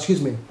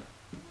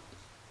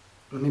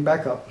 Let me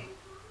back up.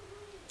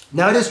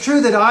 "Now it is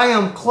true that I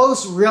am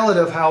close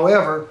relative,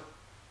 however,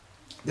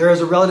 there is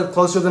a relative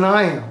closer than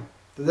I.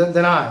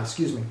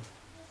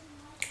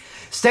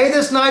 "Stay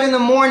this night in the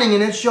morning,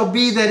 and it shall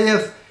be that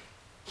if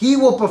he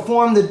will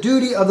perform the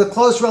duty of the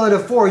close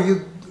relative for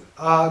you,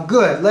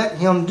 good, let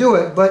him do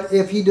it. But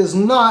if he does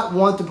not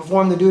want to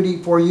perform the duty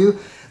for you,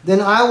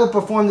 then I will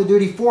perform the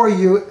duty for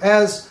you.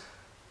 As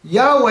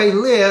Yahweh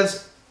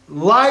lives,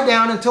 lie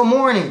down until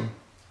morning.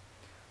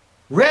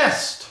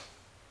 Rest."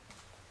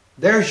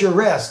 There's your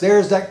rest.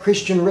 There's that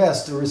Christian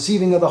rest, the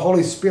receiving of the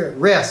Holy Spirit.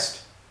 Rest.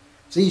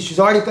 See, she's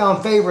already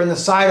found favor in the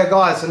sight of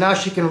God, so now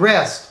she can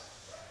rest.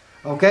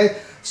 Okay?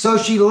 "So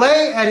she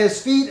lay at his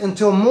feet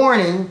until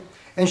morning,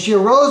 and she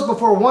arose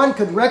before one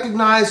could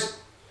recognize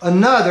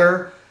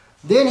another.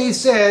 Then he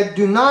said,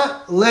 'Do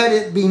not let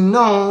it be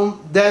known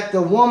that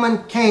the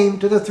woman came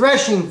to the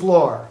threshing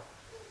floor.'"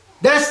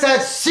 That's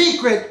that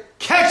secret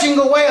catching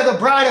away of the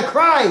bride of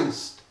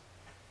Christ.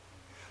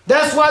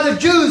 That's why the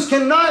Jews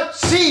cannot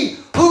see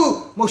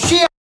who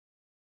Moshiach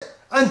is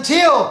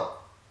until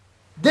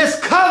this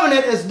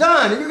covenant is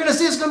done. And you're going to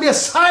see it's going to be a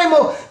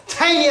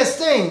simultaneous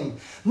thing.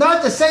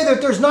 Not to say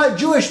that there's not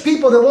Jewish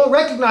people that won't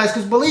recognize,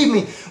 because believe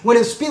me,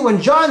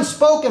 when John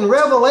spoke in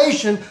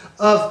Revelation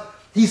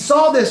he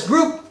saw this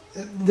group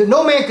that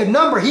no man could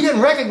number, he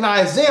didn't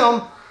recognize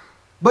them,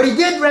 but he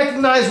did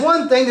recognize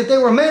one thing, that they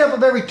were made up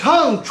of every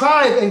tongue,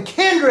 tribe, and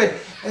kindred,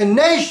 and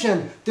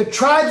nation, the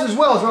tribes as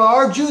well. So there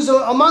are Jews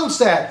amongst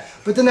that.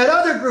 But then that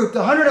other group, the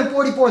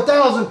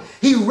 144,000,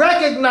 he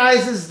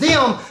recognizes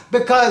them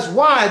because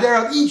why?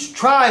 They're of each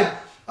tribe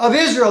of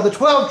Israel, the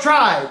 12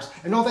 tribes.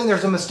 And don't think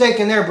there's a mistake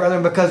in there,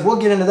 brethren, because we'll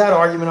get into that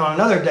argument on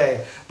another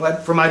day.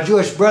 But for my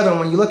Jewish brethren,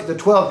 when you look at the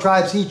 12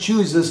 tribes he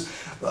chooses,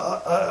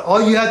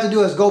 all you have to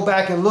do is go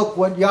back and look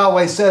what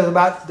Yahweh says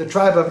about the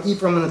tribe of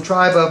Ephraim and the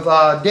tribe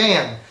of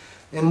Dan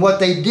and what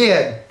they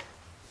did.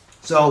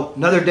 So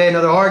another day,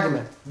 another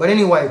argument. But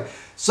anyway,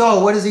 so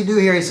what does he do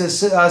here? He says,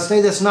 "Stay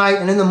this night,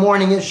 and in the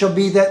morning it shall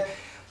be that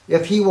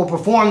if he will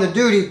perform the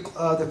duty,"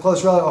 the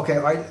close relative. Okay,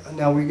 all right,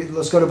 now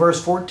let's go to verse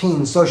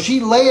 14. "So she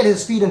lay at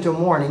his feet until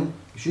morning."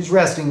 She's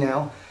resting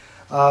now.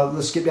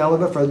 Let's skip down a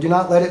little bit further. "Do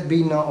not let it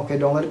be known." Okay,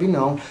 don't let it be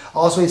known.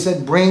 Also he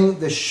said, "Bring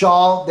the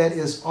shawl that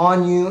is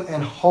on you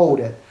and hold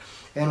it."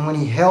 And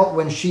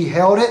when she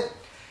held it,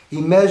 he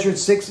measured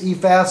 6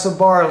 ephahs of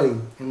barley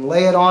and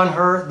lay it on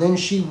her. Then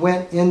she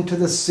went into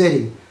the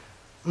city.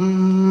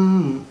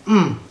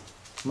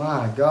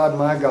 My God,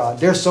 my God.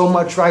 There's so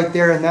much right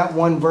there in that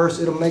one verse,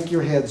 it'll make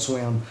your head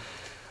swim.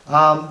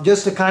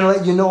 Just to kind of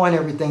let you know on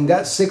everything,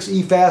 that 6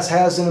 ephahs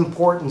has an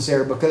importance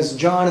there, because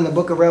John in the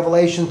book of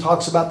Revelation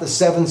talks about the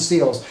 7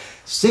 seals.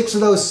 6 of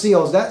those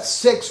seals, that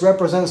 6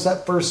 represents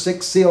that first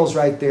 6 seals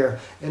right there.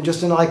 And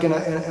just in a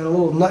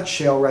little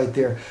nutshell right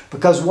there.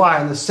 Because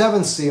why? In the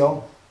 7th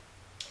seal,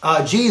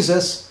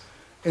 Jesus,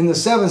 in the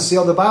 7th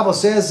seal, the Bible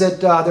says that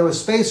there was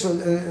space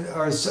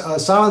or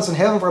silence in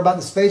heaven for about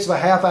the space of a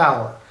half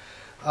hour.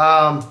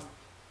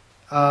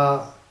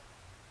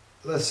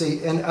 Let's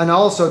see, and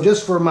also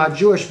just for my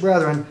Jewish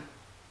brethren,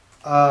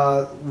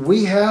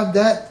 we have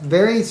that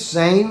very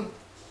same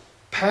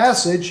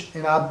passage,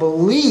 and I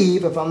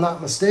believe, if I'm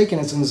not mistaken,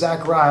 it's in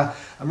Zechariah.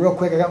 I'm real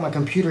quick. I got my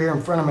computer here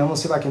in front of me. I'm going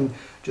to see if I can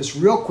just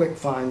real quick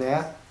find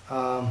that.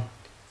 But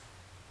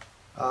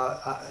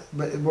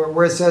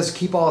where it says,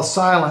 keep all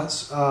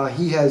silence,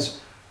 he has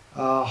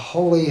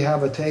holy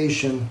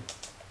habitation.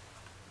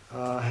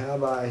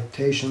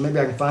 Habitation. Maybe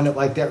I can find it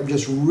like that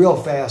just real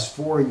fast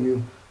for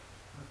you.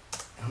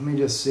 Let me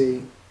just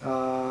see.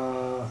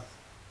 Let's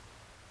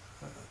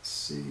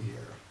see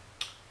here.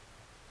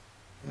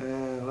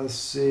 Let's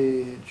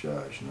see.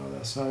 Judge. No,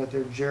 that's not it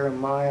there.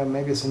 Jeremiah.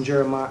 Maybe it's in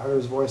Jeremiah. I heard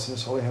his voice in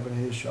his holy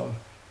habitation shall.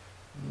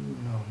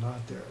 No,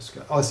 not there.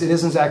 It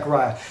is in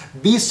Zechariah.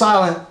 Be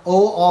silent,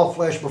 O all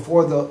flesh,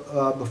 before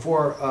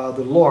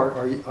the Lord,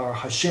 or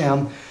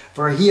Hashem,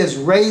 for he is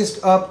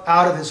raised up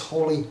out of his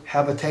holy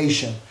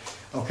habitation.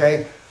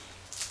 Okay?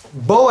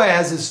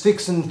 Boaz is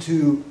fixing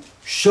to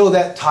show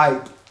that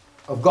type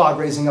of God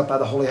raising up out of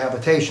the holy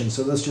habitation.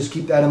 So let's just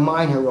keep that in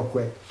mind here real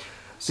quick.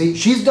 See,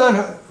 she's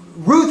done.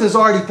 Ruth has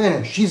already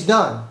finished. She's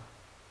done.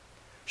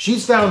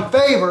 She's found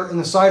favor in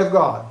the sight of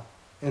God.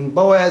 And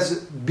Boaz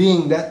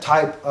being that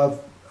type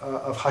of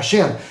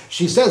Hashem.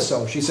 She says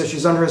so. She says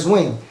she's under his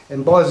wing.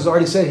 And Boaz has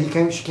already said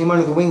she came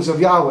under the wings of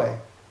Yahweh.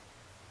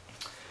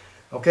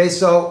 Okay,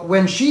 so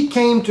when she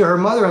came to her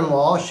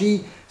mother-in-law,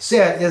 she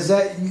said, is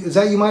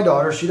that you, my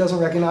daughter? She doesn't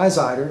recognize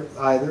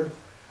either.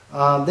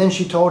 Then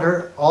she told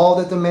her all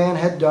that the man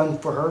had done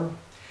for her.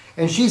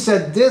 And she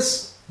said,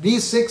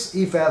 these 6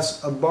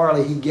 ephahs of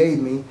barley he gave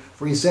me,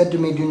 for he said to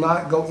me, do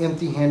not go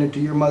empty-handed to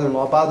your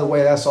mother-in-law. By the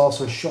way, that's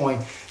also showing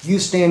you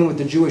stand with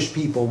the Jewish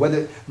people.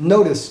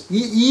 Notice,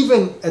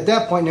 even at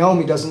that point,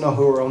 Naomi doesn't know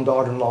who her own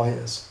daughter-in-law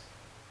is.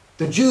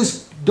 The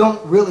Jews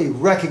don't really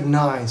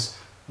recognize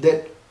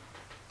that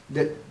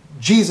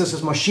Jesus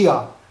is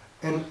Mashiach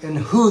and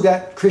who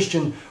that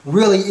Christian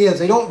really is.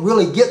 They don't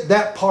really get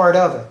that part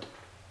of it.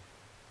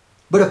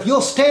 But if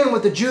you'll stand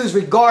with the Jews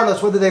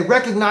regardless whether they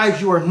recognize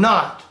you or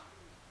not,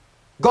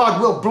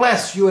 God will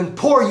bless you and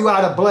pour you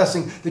out a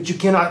blessing that you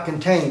cannot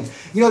contain.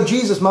 You know,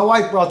 Jesus, my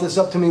wife brought this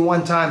up to me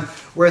one time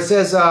where it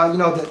says,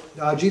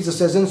 that Jesus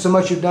says,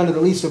 insomuch you've done to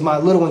the least of my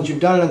little ones, you've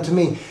done it unto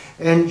me.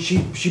 And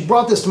she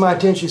brought this to my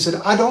attention. She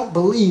said, I don't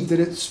believe that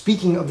it's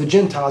speaking of the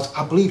Gentiles.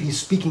 I believe he's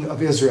speaking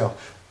of Israel.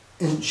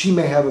 And she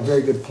may have a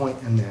very good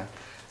point in that.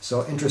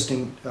 So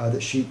interesting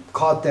that she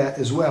caught that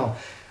as well.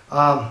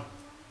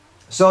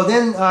 So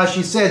then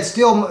she said,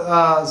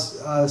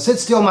 sit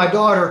still, my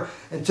daughter,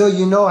 until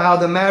you know how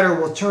the matter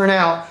will turn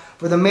out.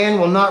 For the man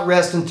will not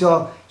rest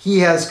until he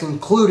has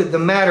concluded the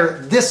matter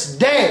this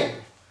day.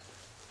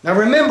 Now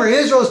remember,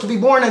 Israel is to be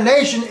born a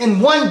nation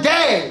in one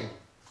day.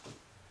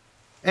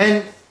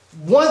 And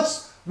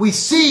once we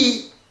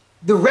see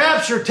the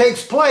rapture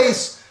takes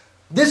place,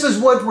 this is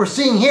what we're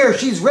seeing here.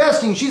 She's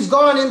resting. She's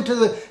gone into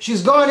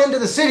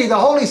the city, the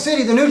holy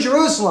city, the New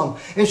Jerusalem,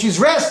 and she's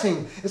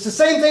resting. It's the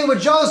same thing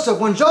with Joseph.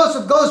 When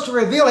Joseph goes to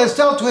reveal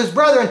himself to his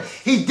brethren,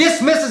 he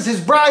dismisses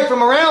his bride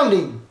from around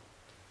him.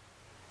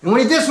 And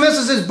when he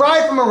dismisses his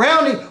bride from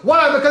around him,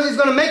 why? Because he's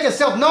going to make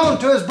himself known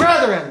to his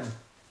brethren.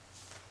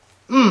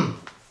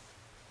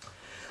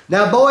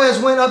 Now Boaz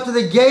went up to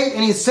the gate,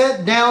 and he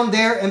sat down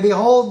there, and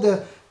behold,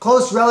 the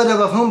close relative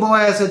of whom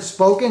Boaz had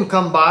spoken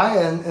come by.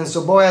 And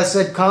so Boaz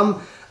said,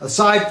 come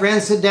aside,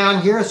 friend, sit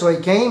down here. So he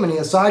came, and he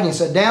aside, and he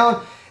sat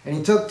down. And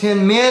he took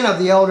 10 men of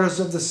the elders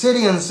of the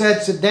city and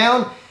said, sit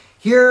down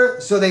here.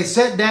 So they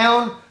sat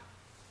down.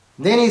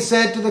 Then he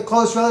said to the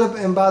close relative,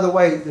 and by the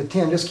way, the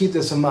 10, just keep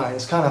this in mind.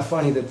 It's kind of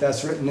funny that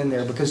that's written in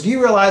there. Because do you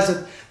realize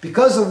that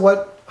because of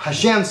what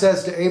Hashem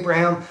says to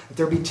Abraham, if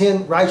there be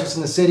 10 righteous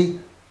in the city,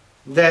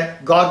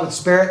 that God would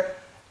spare it?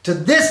 To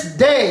this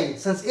day,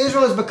 since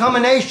Israel has become a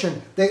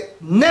nation, they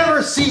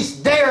never cease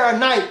day or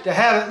night to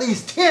have at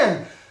least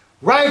 10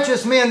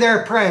 righteous men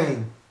there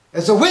praying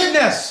as a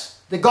witness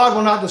that God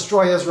will not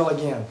destroy Israel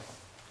again.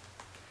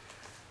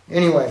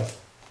 Anyway,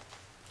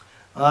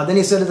 then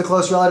he said to the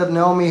close relative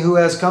Naomi, who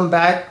has come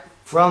back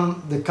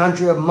from the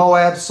country of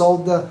Moab,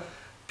 sold the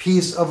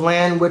piece of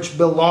land which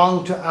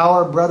belonged to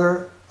our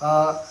brother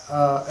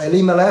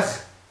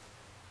Elimelech.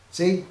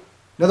 See?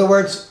 In other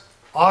words,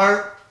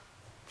 our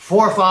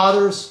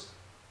forefathers,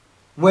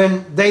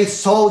 when they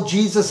sold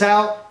Jesus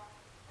out,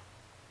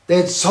 they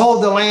had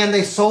sold the land,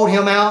 they sold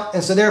him out,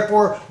 and so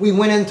therefore we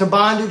went into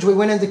bondage, we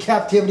went into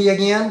captivity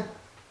again.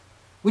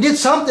 We did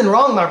something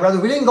wrong, my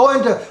brother. We didn't go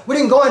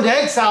into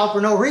exile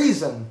for no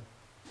reason.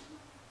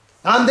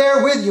 I'm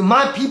there with you.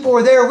 My people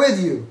were there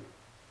with you.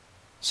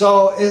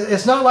 So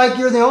it's not like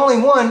you're the only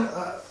one,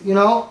 you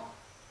know.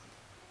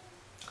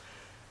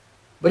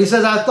 But he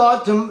says, I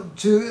thought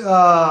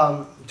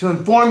to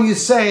inform you,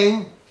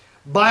 saying,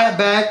 buy it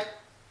back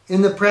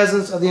in the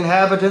presence of the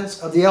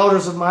inhabitants, of the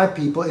elders of my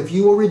people. If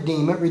you will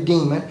redeem it,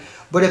 redeem it.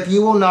 But if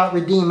you will not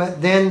redeem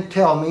it, then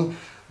tell me,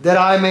 that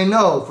I may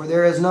know. For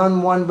there is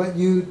none one but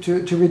you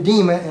to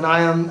redeem it, and I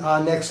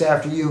am next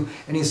after you.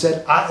 And he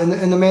said,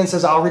 and the man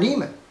says, I'll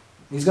redeem it.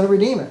 He's going to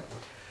redeem it.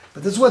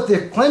 But this is what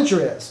the clincher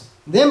is.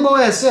 Then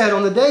Boaz said,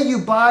 on the day you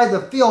buy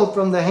the field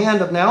from the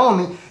hand of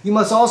Naomi, you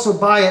must also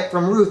buy it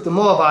from Ruth the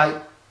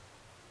Moabite,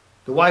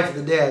 the wife of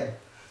the dead.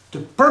 to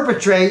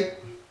perpetuate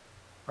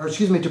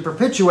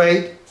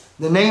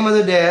the name of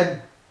the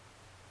dead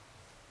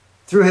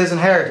through his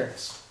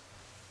inheritance.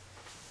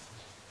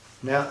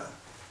 Now,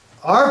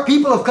 our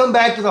people have come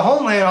back to the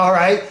homeland, all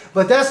right,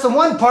 but that's the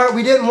one part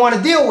we didn't want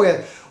to deal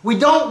with. We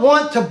don't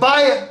want to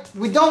buy it.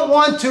 We don't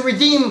want to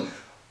redeem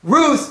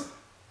Ruth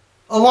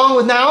along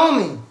with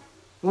Naomi.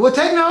 We'll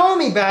take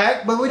Naomi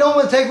back, but we don't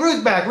want to take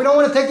Ruth back. We don't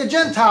want to take the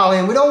Gentile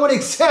in. We don't want to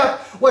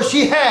accept what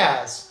she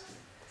has.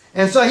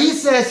 And so he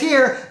says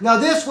here, now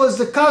this was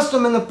the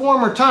custom in the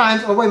former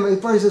times. Oh, wait a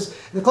minute. First he says,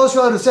 the close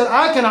relative said,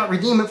 I cannot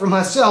redeem it for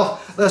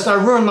myself, lest I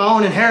ruin my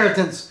own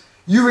inheritance.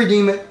 You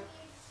redeem it.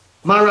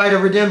 My right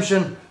of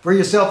redemption for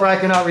yourself, or I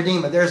cannot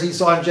redeem it. There's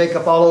Esau and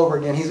Jacob all over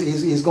again.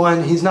 He's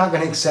not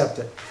going to accept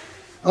it.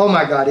 Oh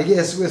my God,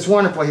 it's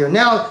wonderful here.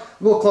 Now,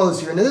 we'll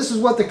close here. Now, this is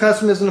what the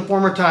custom is in the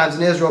former times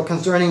in Israel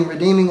concerning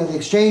redeeming and the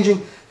exchanging.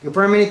 To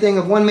confirm anything,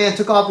 if one man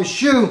took off his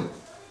shoe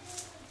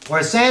or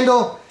a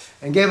sandal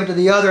and gave it to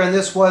the other, and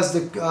this was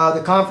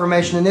the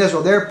confirmation in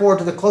Israel. Therefore,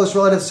 to the close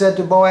relative said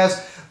to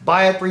Boaz,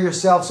 buy it for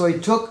yourself. So he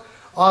took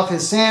off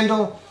his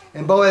sandal,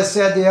 and Boaz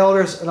said to the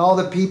elders and all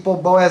the people,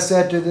 Boaz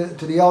said to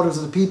the elders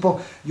of the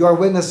people, you are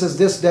witnesses,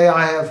 this day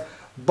I have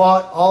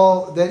bought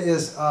all that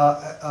is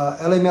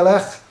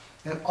Elimelech,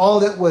 and all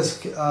that was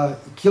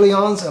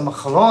Chilion's and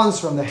Machalon's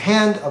from the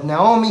hand of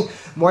Naomi.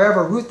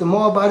 Moreover, Ruth the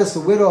Moabitess, the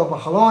widow of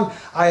Machalon,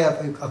 I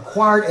have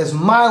acquired as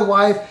my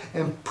wife,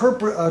 and to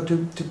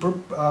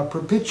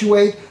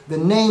perpetuate the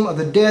name of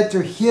the dead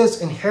through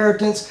his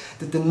inheritance,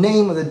 that the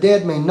name of the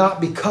dead may not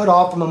be cut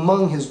off from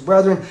among his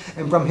brethren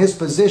and from his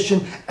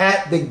position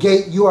at the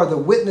gate. You are the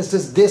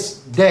witnesses this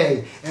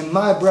day. And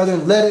my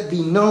brethren, let it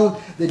be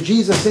known that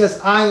Jesus says,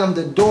 I am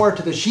the door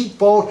to the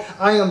sheepfold.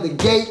 I am the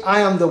gate.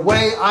 I am the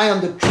way. I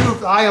am the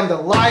truth. I am the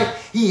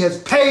life. He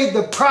has paid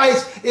the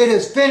price. It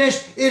is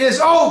finished. It is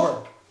over.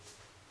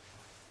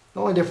 The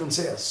only difference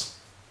is,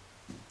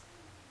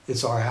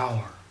 it's our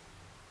hour.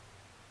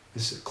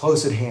 It's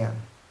close at hand.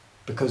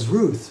 Because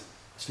Ruth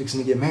is fixing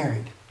to get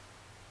married.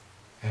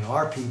 And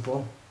our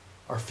people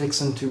are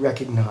fixing to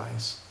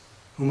recognize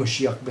who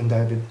Mashiach ben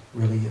David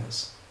really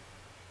is.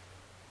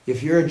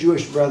 If you're a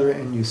Jewish brother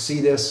and you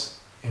see this,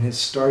 and it's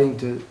starting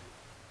to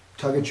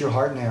tug at your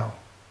heart now,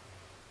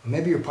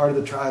 maybe you're part of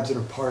the tribes that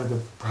are part of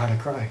the bride of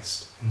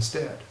Christ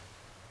instead.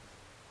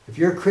 If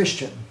you're a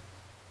Christian,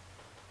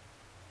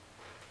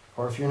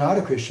 or if you're not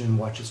a Christian and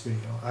watch this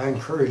video, I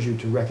encourage you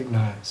to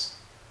recognize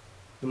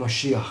the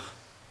Mashiach,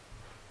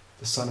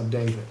 the son of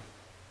David.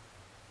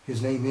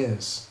 His name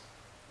is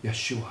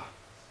Yeshua,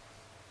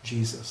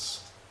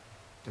 Jesus,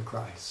 the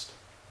Christ.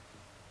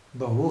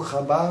 Baruch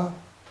haba,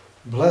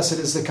 blessed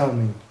is the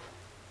coming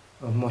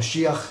of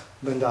Mashiach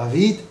ben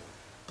David,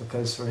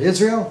 because for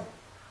Israel,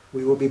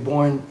 we will be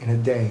born in a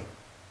day.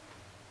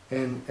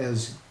 And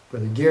as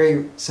Brother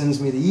Gary sends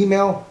me the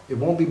email, it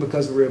won't be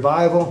because of the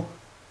revival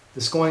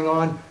that's going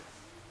on.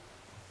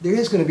 There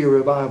is going to be a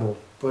revival,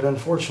 but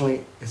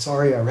unfortunately, it's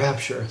already a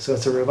rapture. So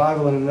it's a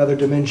revival in another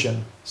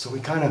dimension. So we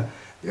kind of,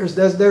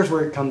 there's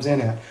where it comes in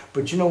at.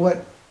 But you know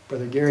what?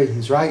 Brother Gary,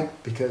 he's right,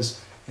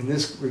 because in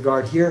this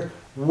regard here,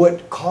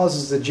 what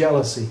causes the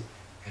jealousy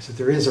is that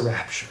there is a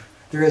rapture.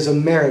 There is a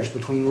marriage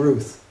between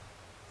Ruth.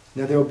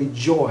 Now there will be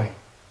joy.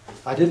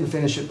 I didn't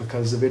finish it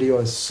because the video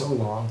is so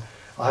long.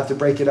 I'll have to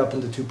break it up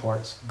into two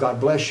parts. God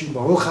bless you.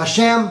 Baruch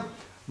Hashem.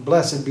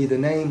 Blessed be the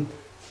name.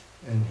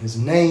 And his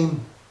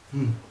name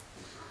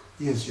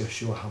is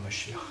Yeshua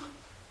HaMashiach.